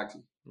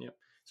 Exactly. Yep.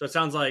 So it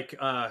sounds like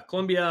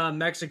Colombia,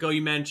 Mexico,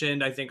 you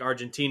mentioned, I think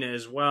Argentina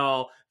as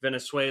well,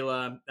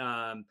 Venezuela.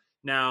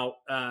 Now,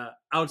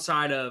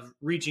 outside of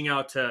reaching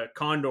out to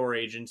Condor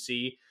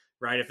agency,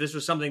 right, if this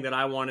was something that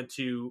I wanted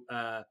to,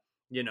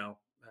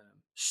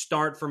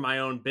 start for my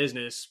own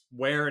business,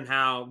 where and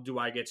how do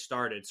I get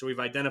started? So we've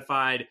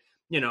identified,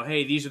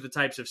 hey, these are the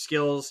types of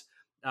skills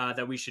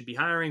that we should be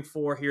hiring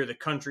for. Here are the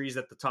countries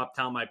that the top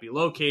talent might be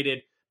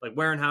located. Like,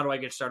 where and how do I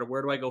get started?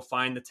 Where do I go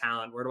find the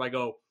talent? Where do I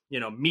go,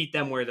 meet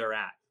them where they're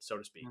at, so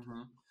to speak?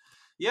 Mm-hmm.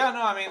 Yeah,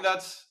 no, I mean,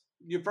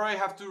 you probably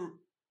have to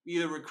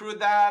either recruit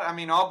that. I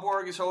mean,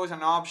 Upwork is always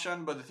an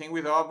option, but the thing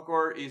with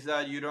Upwork is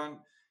that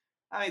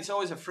it's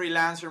always a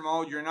freelancer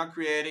mode. You're not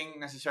creating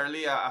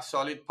necessarily a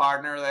solid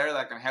partner there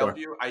that can help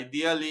you.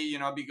 Ideally,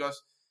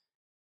 because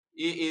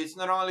it's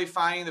not only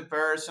finding the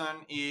person,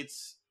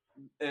 it's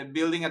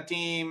building a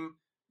team,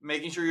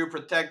 making sure you're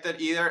protected.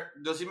 Either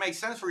does it make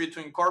sense for you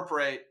to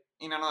incorporate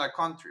in another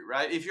country,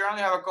 right? If you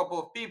only have a couple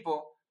of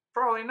people,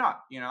 probably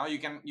not. You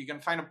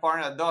can find a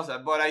partner that does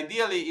that, but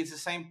ideally, it's the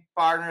same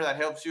partner that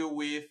helps you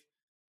with,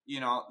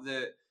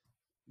 the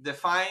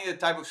defining the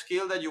type of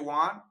skill that you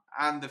want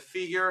and the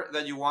figure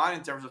that you want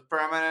in terms of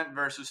permanent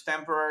versus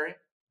temporary.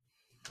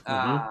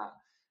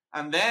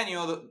 And then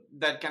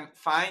that can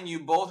find you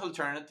both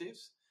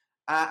alternatives,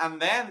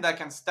 and then that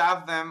can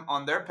staff them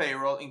on their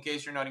payroll in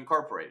case you're not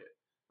incorporated,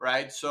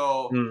 right?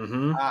 So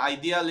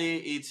ideally,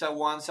 it's a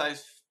one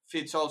size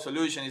fits all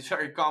solution. It's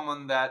very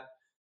common that,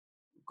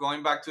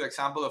 going back to the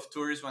example of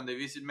tourists when they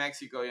visit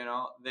Mexico,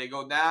 they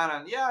go down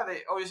and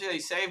they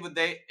save, but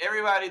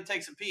everybody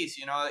takes a piece.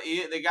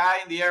 The guy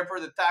in the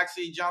airport, the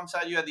taxi jumps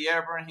at you at the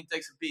airport and he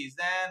takes a piece.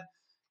 Then,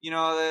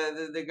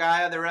 the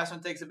guy at the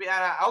restaurant takes a piece.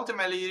 And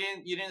ultimately,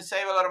 you didn't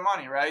save a lot of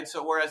money, right?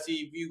 So whereas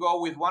if you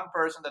go with one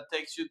person that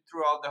takes you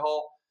throughout the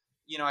whole,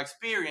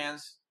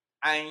 experience,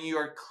 and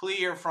you're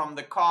clear from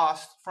the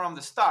cost from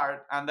the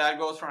start, and that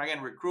goes from,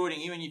 again, recruiting,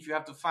 even if you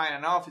have to find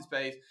an office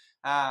space,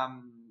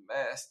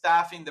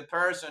 staffing the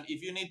person,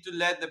 if you need to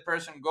let the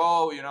person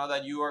go,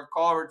 that you are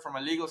covered from a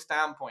legal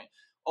standpoint,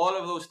 all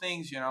of those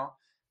things,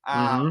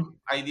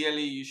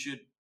 ideally you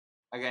should,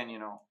 again,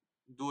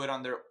 do it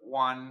under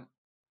one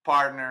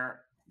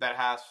partner that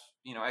has,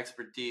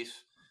 expertise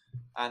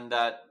and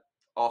that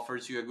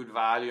offers you a good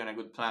value and a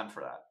good plan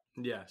for that.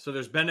 Yeah. So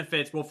there's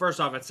benefits. Well, first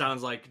off, it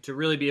sounds like to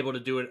really be able to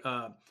do it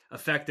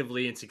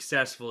effectively and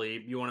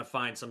successfully, you want to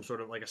find some sort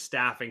of like a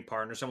staffing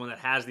partner, someone that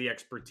has the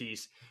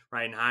expertise,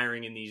 right, in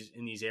hiring in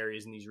these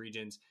areas, in these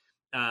regions.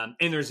 And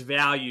there's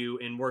value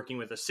in working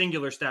with a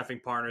singular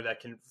staffing partner that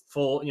can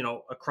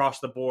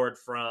across the board,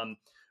 from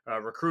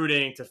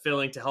recruiting to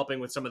filling to helping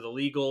with some of the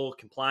legal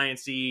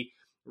compliancy,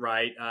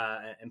 right,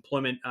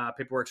 employment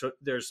paperwork. So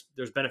there's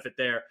benefit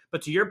there.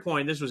 But to your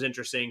point, this was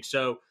interesting.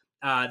 So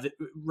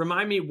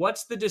remind me,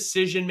 what's the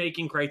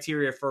decision-making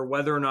criteria for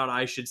whether or not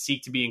I should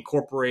seek to be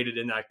incorporated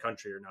in that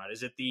country or not?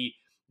 Is it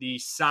the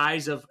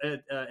size of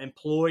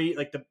employee,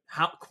 like the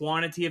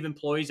quantity of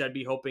employees I'd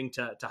be hoping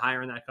to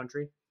hire in that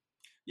country?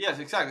 Yes,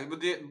 exactly.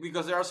 But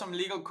because there are some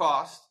legal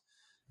costs,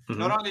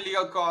 not only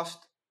legal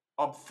cost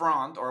up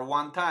front or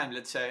one time,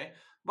 let's say,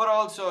 but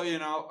also,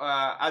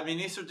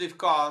 administrative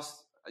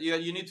costs.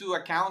 You need to do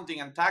accounting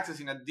and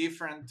taxes in a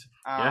different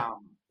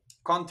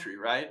country,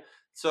 right?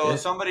 So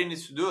somebody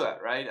needs to do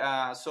that,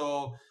 right?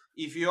 So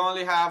if you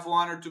only have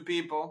one or two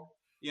people,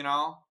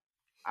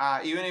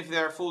 even if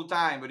they're full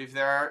time, but if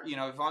they're,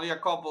 if only a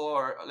couple,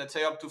 or let's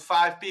say up to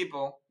 5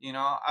 people,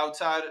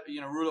 outside,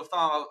 rule of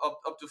thumb,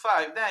 up to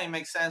 5, then it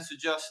makes sense to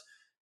just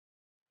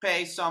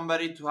pay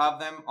somebody to have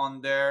them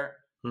on their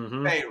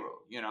payroll,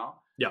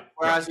 Yeah.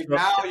 Whereas if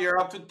now you're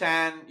up to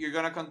 10, you're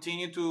going to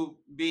continue to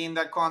be in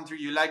that country,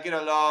 you like it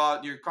a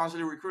lot, you're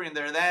constantly recruiting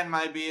there, then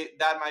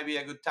that might be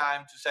a good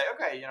time to say,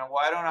 okay,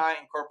 why don't I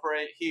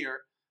incorporate here,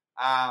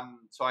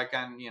 so I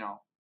can,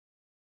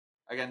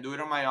 I can do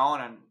it on my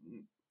own and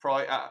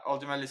probably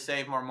ultimately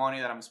save more money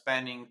that I'm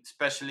spending,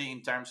 especially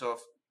in terms of,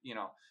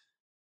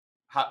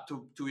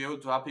 to be able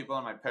to have people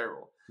on my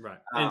payroll. Right.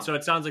 And so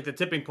it sounds like the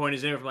tipping point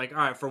is anywhere from like, all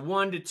right, for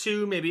 1 to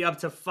 2, maybe up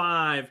to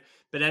 5.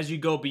 But as you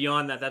go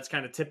beyond that, that's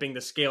kind of tipping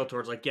the scale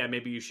towards like,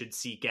 maybe you should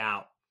seek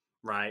out.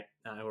 Right.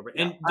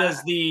 And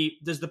does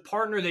the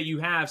partner that you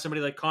have,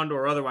 somebody like Condor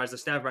or otherwise, the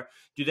staff,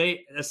 do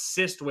they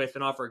assist with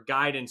and offer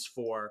guidance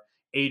for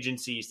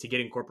agencies to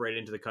get incorporated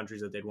into the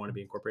countries that they'd want to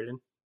be incorporated in?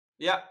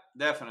 Yeah,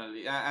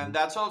 definitely. And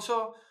that's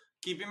also,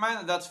 keep in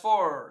mind that's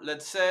for,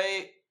 let's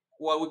say,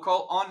 what we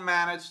call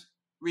unmanaged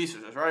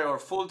researchers, right? Or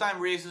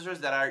full-time researchers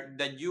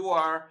that you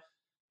are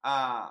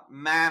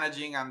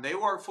managing, and they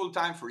work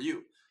full-time for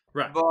you.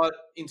 Right. But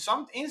in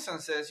some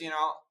instances,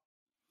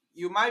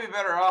 you might be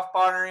better off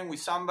partnering with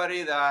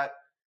somebody that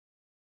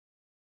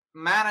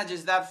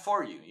manages that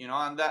for you,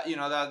 and that,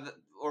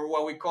 or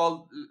what we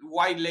call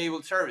white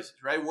label services,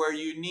 right? Where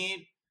you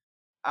need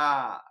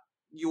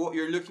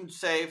you're looking to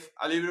save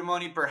a little bit of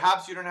money,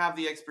 perhaps you don't have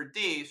the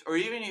expertise, or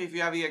even if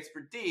you have the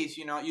expertise,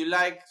 you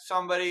like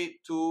somebody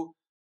to,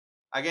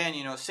 again,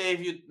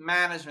 save you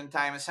management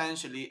time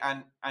essentially,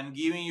 and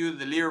giving you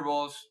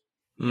deliverables,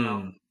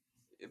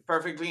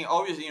 perfectly.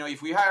 Obviously,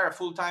 if we hire a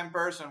full-time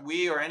person,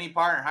 we or any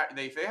partner,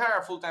 if they hire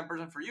a full-time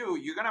person for you,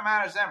 you're going to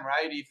manage them,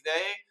 right? If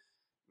they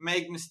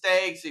make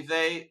mistakes, if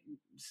they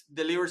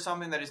deliver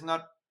something that is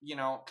not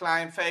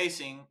client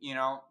facing,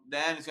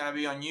 then it's going to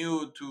be on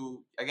you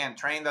to, again,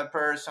 train that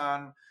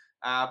person,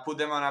 put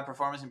them on a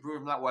performance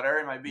improvement plan, whatever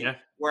it might be. Yeah.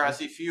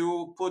 Whereas if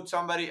you put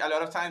somebody, a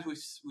lot of times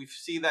we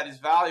see that it's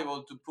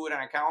valuable to put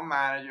an account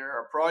manager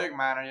or project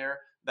manager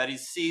that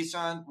is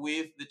seasoned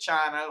with the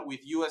channel, with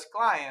US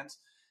clients,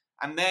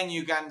 and then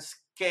you can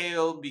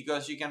scale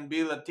because you can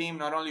build a team,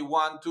 not only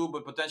 1, 2,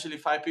 but potentially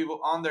 5 people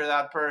under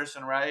that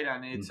person, right?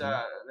 And it's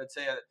let's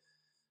say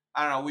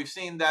I don't know, we've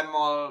seen that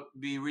model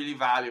be really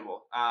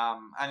valuable.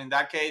 And in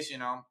that case,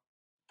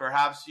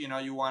 perhaps,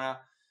 you want to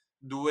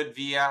do it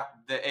via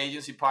the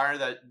agency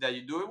partner that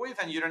you do it with,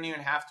 and you don't even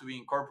have to be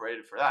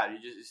incorporated for that.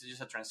 It's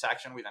just a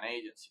transaction with an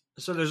agency.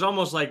 So there's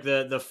almost like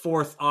the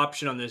fourth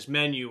option on this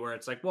menu where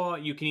it's like, well,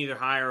 you can either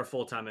hire a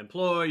full-time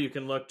employee, you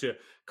can look to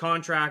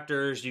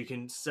contractors, you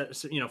can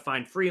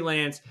find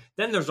freelance.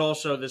 Then there's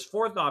also this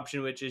fourth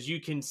option, which is you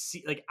can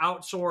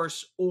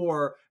outsource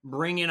or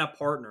bring in a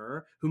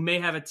partner who may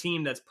have a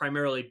team that's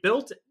primarily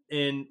built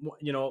in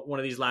one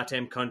of these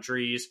LATAM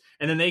countries,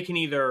 and then they can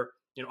either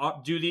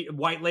do the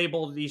white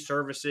label these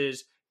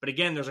services. But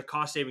again, there's a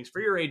cost savings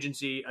for your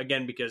agency,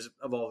 again, because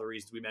of all the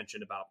reasons we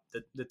mentioned about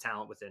the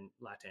talent within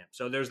LATAM.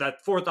 So there's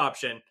that fourth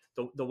option,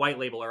 the white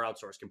label or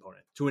outsource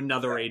component to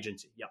another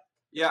agency. Yep.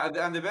 Yeah,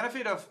 and the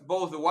benefit of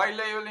both the white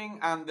labeling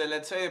and the,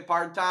 let's say,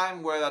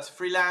 part-time, whether that's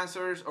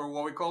freelancers or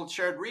what we call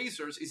shared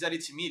resource, is that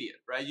it's immediate,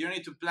 right? You don't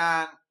need to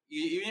plan.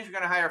 Even if you're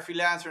going to hire a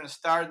freelancer and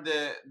start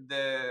the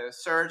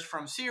search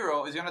from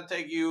zero, it's going to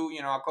take you,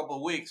 a couple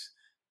of weeks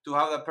to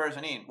have that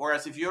person in.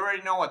 Whereas if you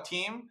already know a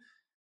team,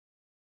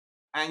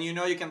 and you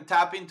can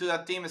tap into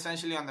that team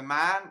essentially on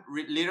demand,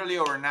 literally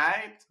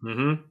overnight,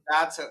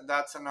 that's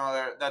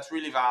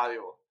really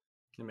valuable.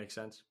 That makes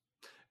sense.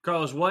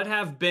 Carlos, what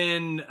have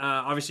been,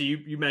 obviously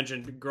you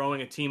mentioned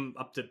growing a team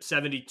up to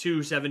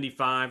 72,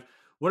 75.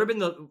 What have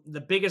been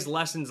the biggest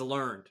lessons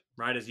learned,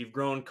 right? As you've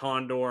grown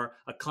Condor,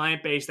 a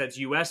client base that's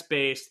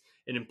US-based,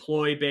 an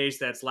employee base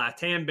that's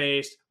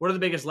LATAM-based. What are the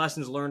biggest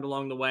lessons learned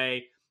along the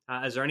way?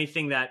 Is there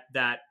anything that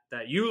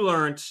you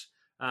learned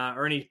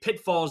or any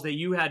pitfalls that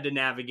you had to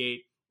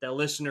navigate that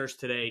listeners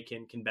today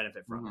can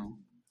benefit from? Mm-hmm.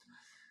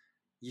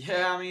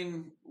 Yeah,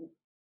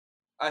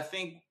 I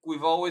think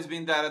we've always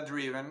been data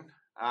driven,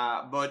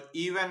 but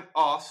even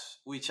us,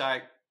 which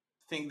I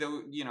think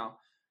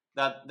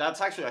that that's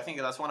actually, I think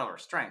that's one of our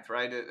strengths,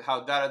 right?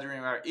 How data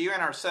driven we are.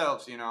 Even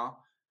ourselves,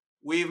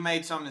 we've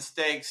made some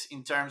mistakes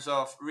in terms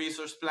of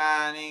resource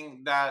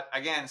planning that,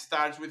 again,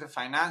 starts with the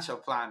financial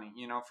planning,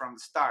 from the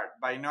start,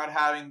 by not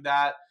having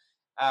that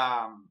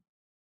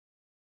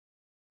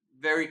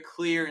very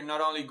clear,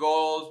 not only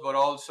goals, but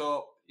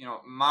also,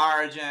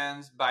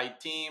 margins by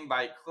team,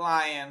 by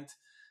client.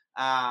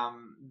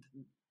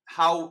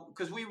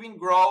 Because we've been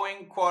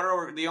growing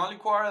the only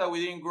quarter that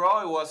we didn't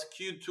grow, it was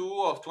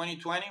Q2 of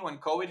 2020 when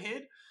COVID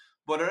hit.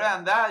 But other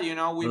than that,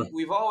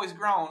 we've always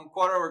grown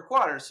quarter over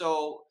quarter.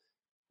 So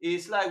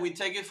it's like we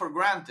take it for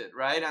granted,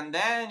 right? And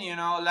then,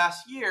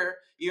 last year,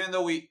 even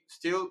though we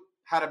still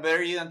had a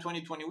better year than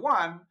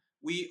 2021,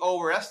 we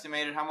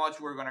overestimated how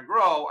much we were going to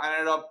grow and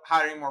ended up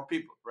hiring more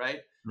people,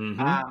 right?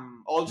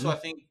 Also, I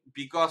think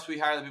because we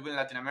hire the people in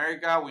Latin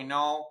America, we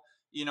know,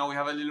 we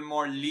have a little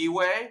more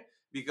leeway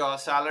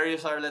because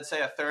salaries are, let's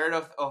say, a third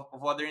of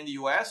what they're in the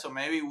US. So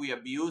maybe we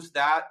abused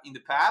that in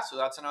the past. So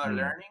that's another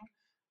learning.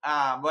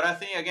 But I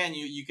think, again,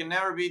 you can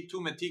never be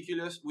too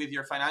meticulous with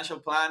your financial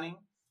planning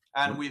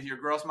and with your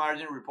gross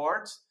margin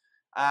reports.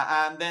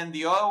 And then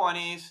the other one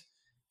is,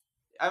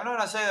 I'm not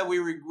going to say that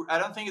I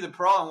don't think the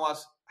problem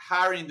was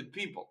hiring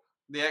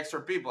the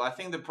extra people. I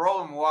think the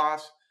problem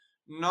was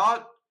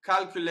not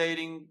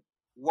calculating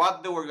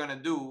what they were going to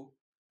do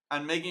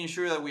and making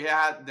sure that we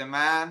had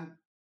demand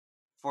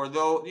for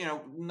those,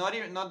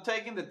 not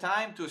taking the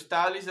time to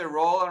establish their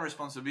role and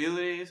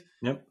responsibilities.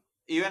 Yep.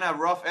 Even a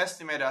rough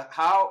estimate of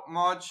how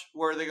much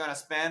were they going to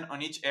spend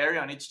on each area,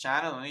 on each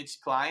channel, on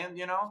each client,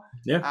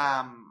 Yeah.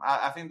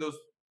 I think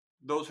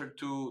those are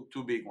two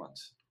big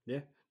ones. Yeah.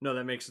 No,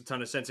 that makes a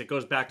ton of sense. It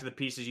goes back to the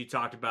pieces you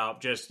talked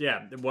about. Just,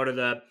 what are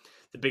the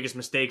biggest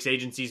mistakes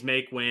agencies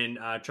make when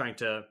trying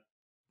to,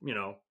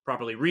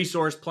 properly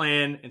resource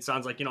plan? It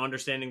sounds like,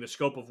 understanding the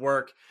scope of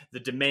work, the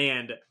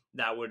demand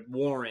that would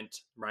warrant,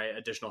 right,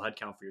 additional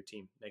headcount for your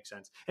team. Makes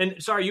sense. And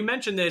sorry, you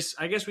mentioned this.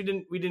 I guess we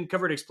didn't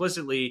cover it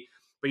explicitly,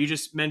 but you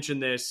just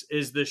mentioned this.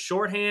 Is the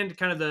shorthand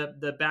kind of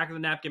the back of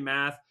the napkin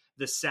math,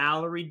 the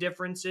salary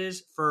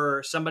differences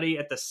for somebody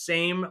at the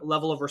same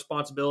level of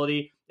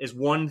responsibility is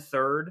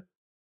 1/3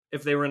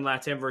 if they were in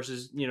LATAM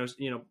versus,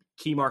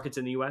 key markets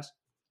in the US?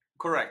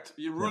 Correct.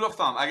 Your rule of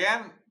thumb,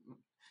 again,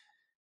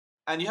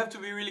 and you have to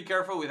be really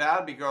careful with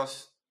that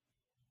because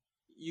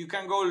you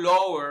can go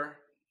lower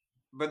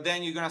but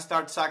then you're going to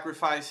start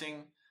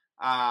sacrificing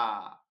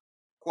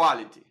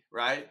quality,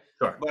 right?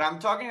 Sure. But I'm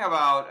talking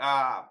about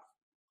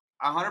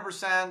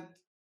 100%,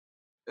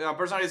 a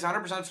person is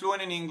 100%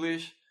 fluent in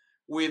English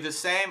with the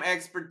same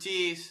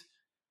expertise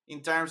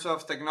in terms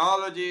of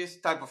technologies,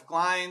 type of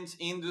clients,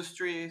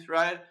 industries,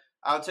 right?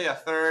 I would say a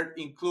third,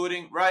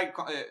 including, right?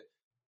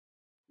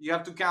 You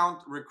have to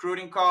count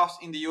recruiting costs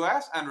in the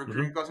US and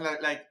recruiting costs,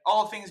 like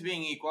all things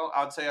being equal,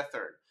 I would say a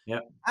third.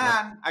 Yep.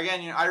 And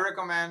again, I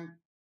recommend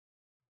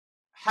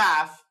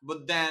half,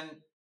 but then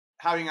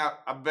having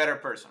a better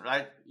person,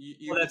 right?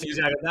 That's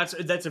exactly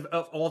that's if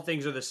all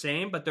things are the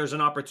same, but there's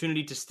an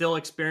opportunity to still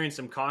experience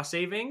some cost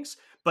savings,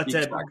 but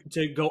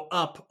to go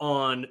up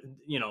on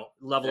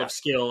level of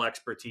skill,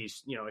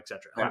 expertise, et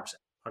cetera. 100%.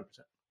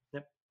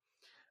 Yep.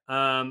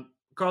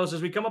 Carlos,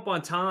 as we come up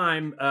on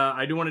time,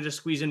 I do want to just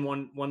squeeze in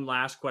one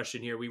last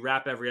question here. We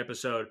wrap every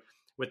episode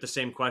with the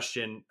same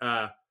question.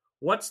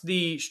 What's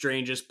the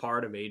strangest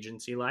part of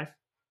agency life?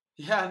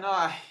 Yeah,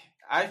 no,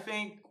 I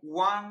think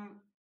one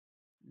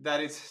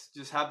that is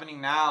just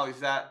happening now is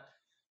that,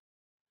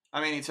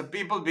 I mean, it's a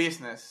people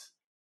business,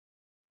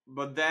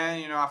 but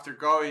then, after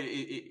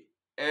COVID,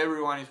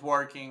 everyone is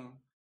working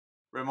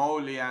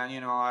remotely.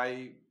 And,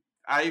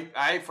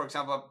 I, for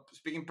example,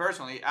 speaking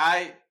personally,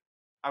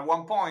 at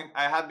one point,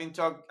 I had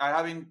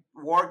been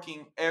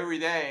working every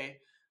day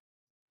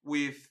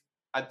with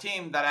a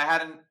team that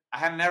I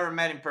had never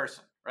met in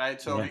person,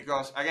 right? So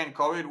because again,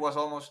 COVID was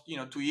almost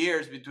 2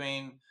 years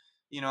between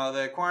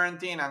the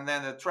quarantine and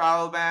then the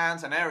travel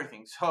bans and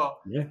everything. So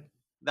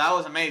that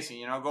was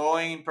amazing,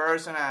 going in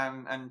person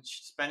and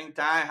spending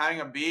time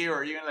having a beer,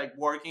 or even like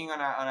working on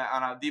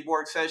a deep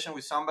work session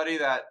with somebody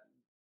that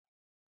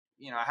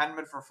I hadn't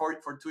met for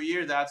 2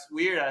 years. That's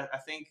weird. I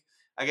think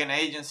again,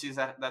 agencies,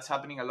 that's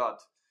happening a lot.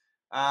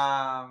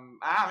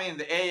 I mean,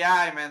 the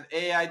AI, man,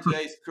 AI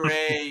today is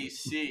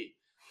crazy.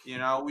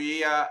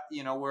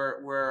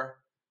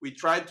 We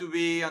try to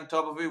be on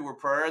top of it. We're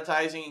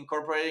prioritizing,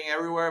 incorporating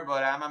everywhere,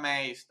 but I'm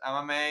amazed. I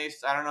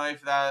don't know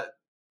if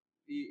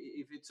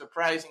it's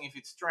surprising, if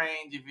it's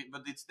strange,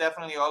 but it's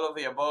definitely all of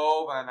the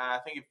above, and I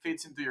think it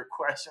fits into your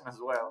question as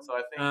well. So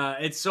I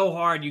think it's so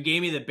hard. You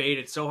gave me the bait.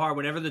 It's so hard.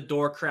 Whenever the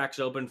door cracks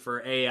open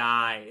for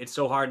AI, it's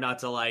so hard not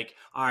to all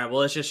right, well,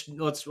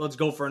 let's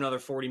go for another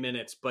 40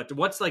 minutes. But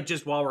what's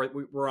just while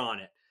we're on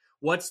it,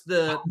 what's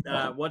the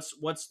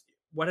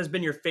what has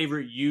been your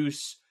favorite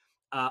use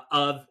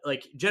of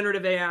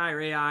generative AI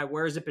or AI?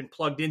 Where has it been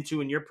plugged into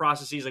in your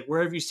processes?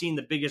 Where have you seen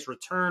the biggest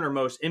return or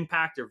most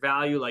impact or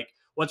value?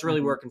 What's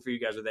really working for you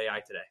guys with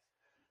AI today?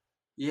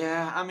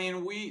 Yeah, I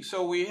mean, we're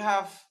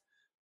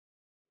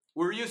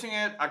using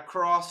it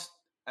across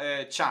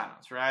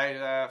channels,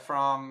 right?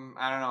 From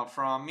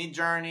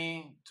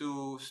Midjourney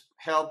to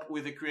help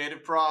with the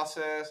creative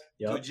process,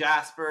 to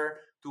Jasper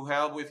to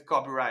help with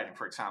copywriting,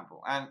 for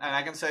example. And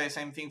I can say the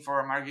same thing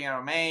for marketing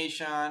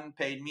automation,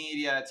 paid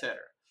media, etc.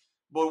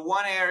 But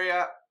one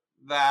area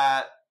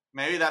that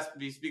maybe that's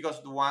because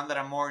the one that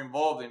I'm more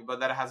involved in, but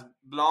that has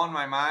blown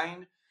my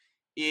mind,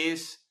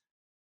 is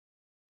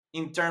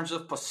in terms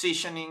of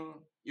positioning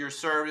your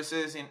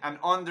services and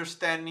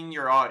understanding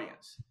your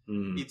audience.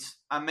 It's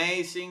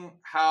amazing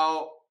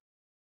how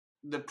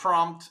the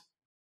prompt,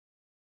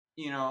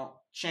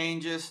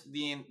 changes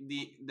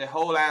the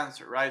whole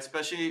answer, right?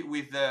 Especially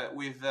with the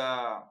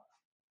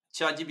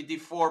ChatGPT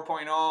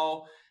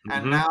 4.0,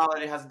 and now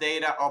that it has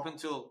data up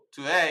until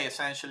today,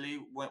 essentially,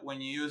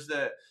 when you use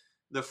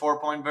the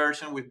 4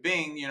 version with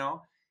Bing,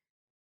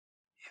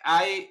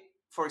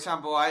 for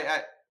example,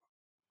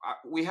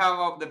 we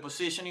have the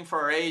positioning for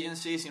our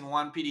agencies in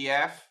one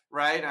PDF,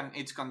 right? And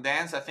it's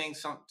condensed. I think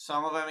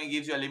some of them, it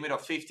gives you a limit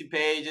of 50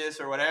 pages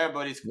or whatever,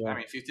 but it's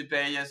 50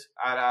 pages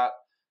at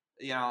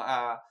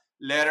a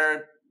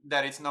letter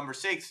that it's number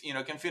 6,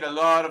 can fit a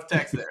lot of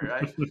text there,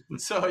 right?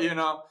 So,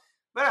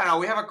 but I don't know,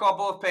 we have a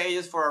couple of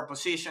pages for our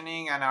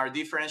positioning and our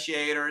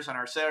differentiators and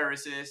our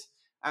services.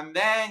 And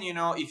then,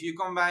 if you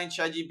combine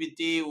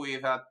ChatGPT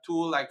with a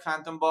tool like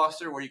Phantom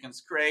Buster, where you can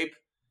scrape,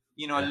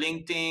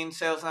 LinkedIn,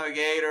 Sales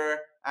Navigator,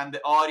 and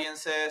the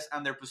audiences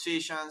and their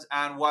positions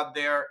and what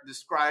they're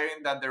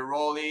describing that their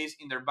role is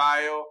in their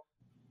bio,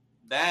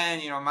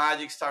 then,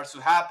 magic starts to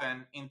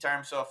happen in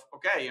terms of,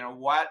 okay,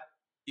 what,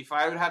 if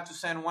I would have to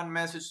send one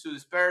message to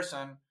this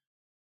person,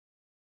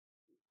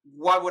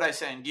 what would I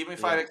send? Give me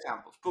 5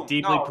 examples. Boom.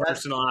 Deeply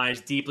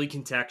personalized, deeply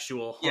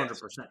contextual,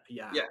 100%.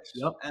 Yes.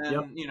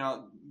 And,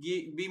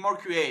 be more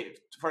creative.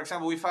 For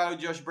example, we follow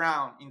Josh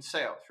Brown in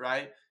sales,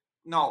 right?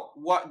 No,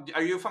 what,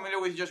 are you familiar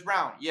with Josh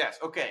Brown? Yes.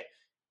 Okay.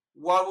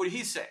 What would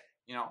he say?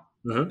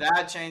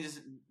 That changes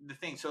the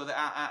thing. So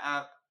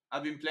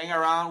I've been playing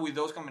around with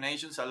those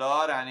combinations a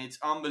lot, and it's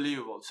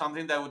unbelievable.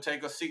 Something that would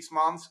take us 6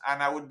 months,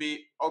 and I would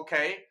be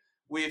okay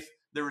with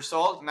the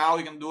result. Now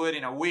we can do it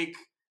in a week,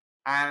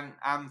 and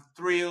I'm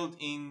thrilled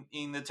in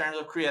the terms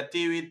of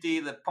creativity,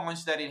 the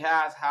punch that it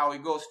has, how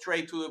it goes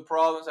straight to the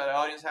problems that the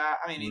audience has.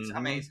 I mean, it's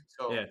amazing.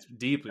 So it's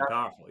deeply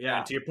powerful.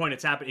 And to your point,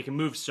 it's happened. It can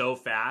move so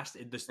fast.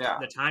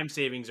 The time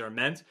savings are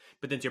immense.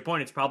 But then to your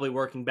point, it's probably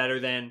working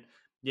better than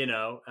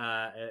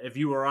if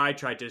you or I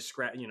tried to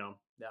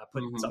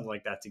put something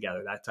like that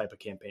together, that type of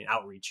campaign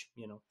outreach,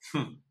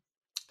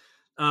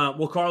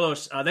 Well,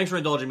 Carlos, thanks for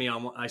indulging me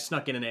on. I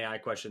snuck in an AI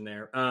question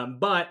there,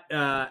 but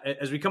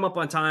as we come up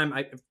on time,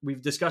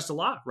 we've discussed a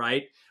lot,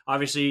 right?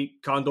 Obviously,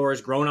 Condor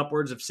has grown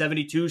upwards of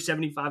 72,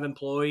 75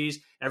 employees.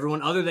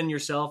 Everyone other than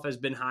yourself has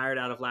been hired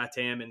out of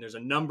LATAM, and there's a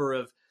number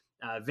of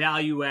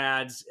value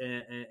adds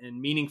and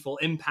meaningful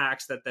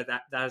impacts that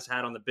has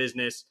had on the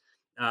business,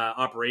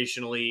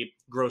 operationally,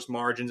 gross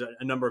margins,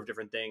 a number of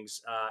different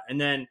things.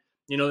 And then,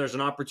 there's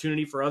an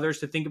opportunity for others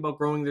to think about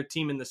growing their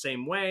team in the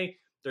same way.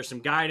 There's some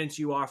guidance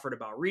you offered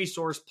about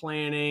resource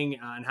planning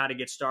and how to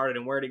get started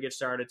and where to get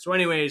started. So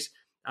anyways,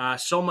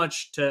 so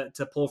much to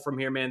pull from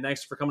here, man.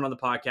 Thanks for coming on the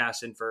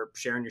podcast and for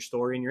sharing your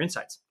story and your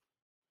insights.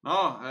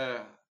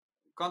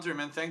 Country,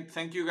 man.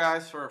 Thank you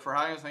guys for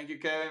having us. Thank you,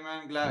 Kevin,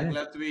 man.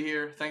 Glad to be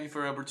here. Thank you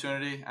for the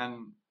opportunity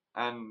and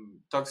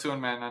talk soon,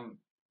 man.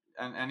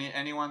 And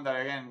anyone that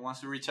again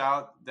wants to reach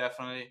out,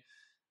 definitely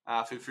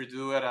feel free to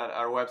do it at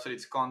our website.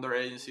 It's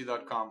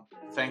condoragency.com.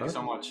 Thank you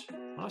so much.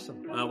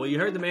 Awesome. Well, you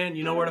heard the man.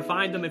 You know where to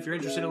find them if you're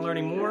interested in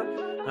learning more.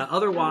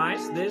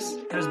 Otherwise, this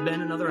has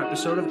been another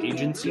episode of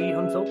Agency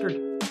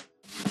Unfiltered.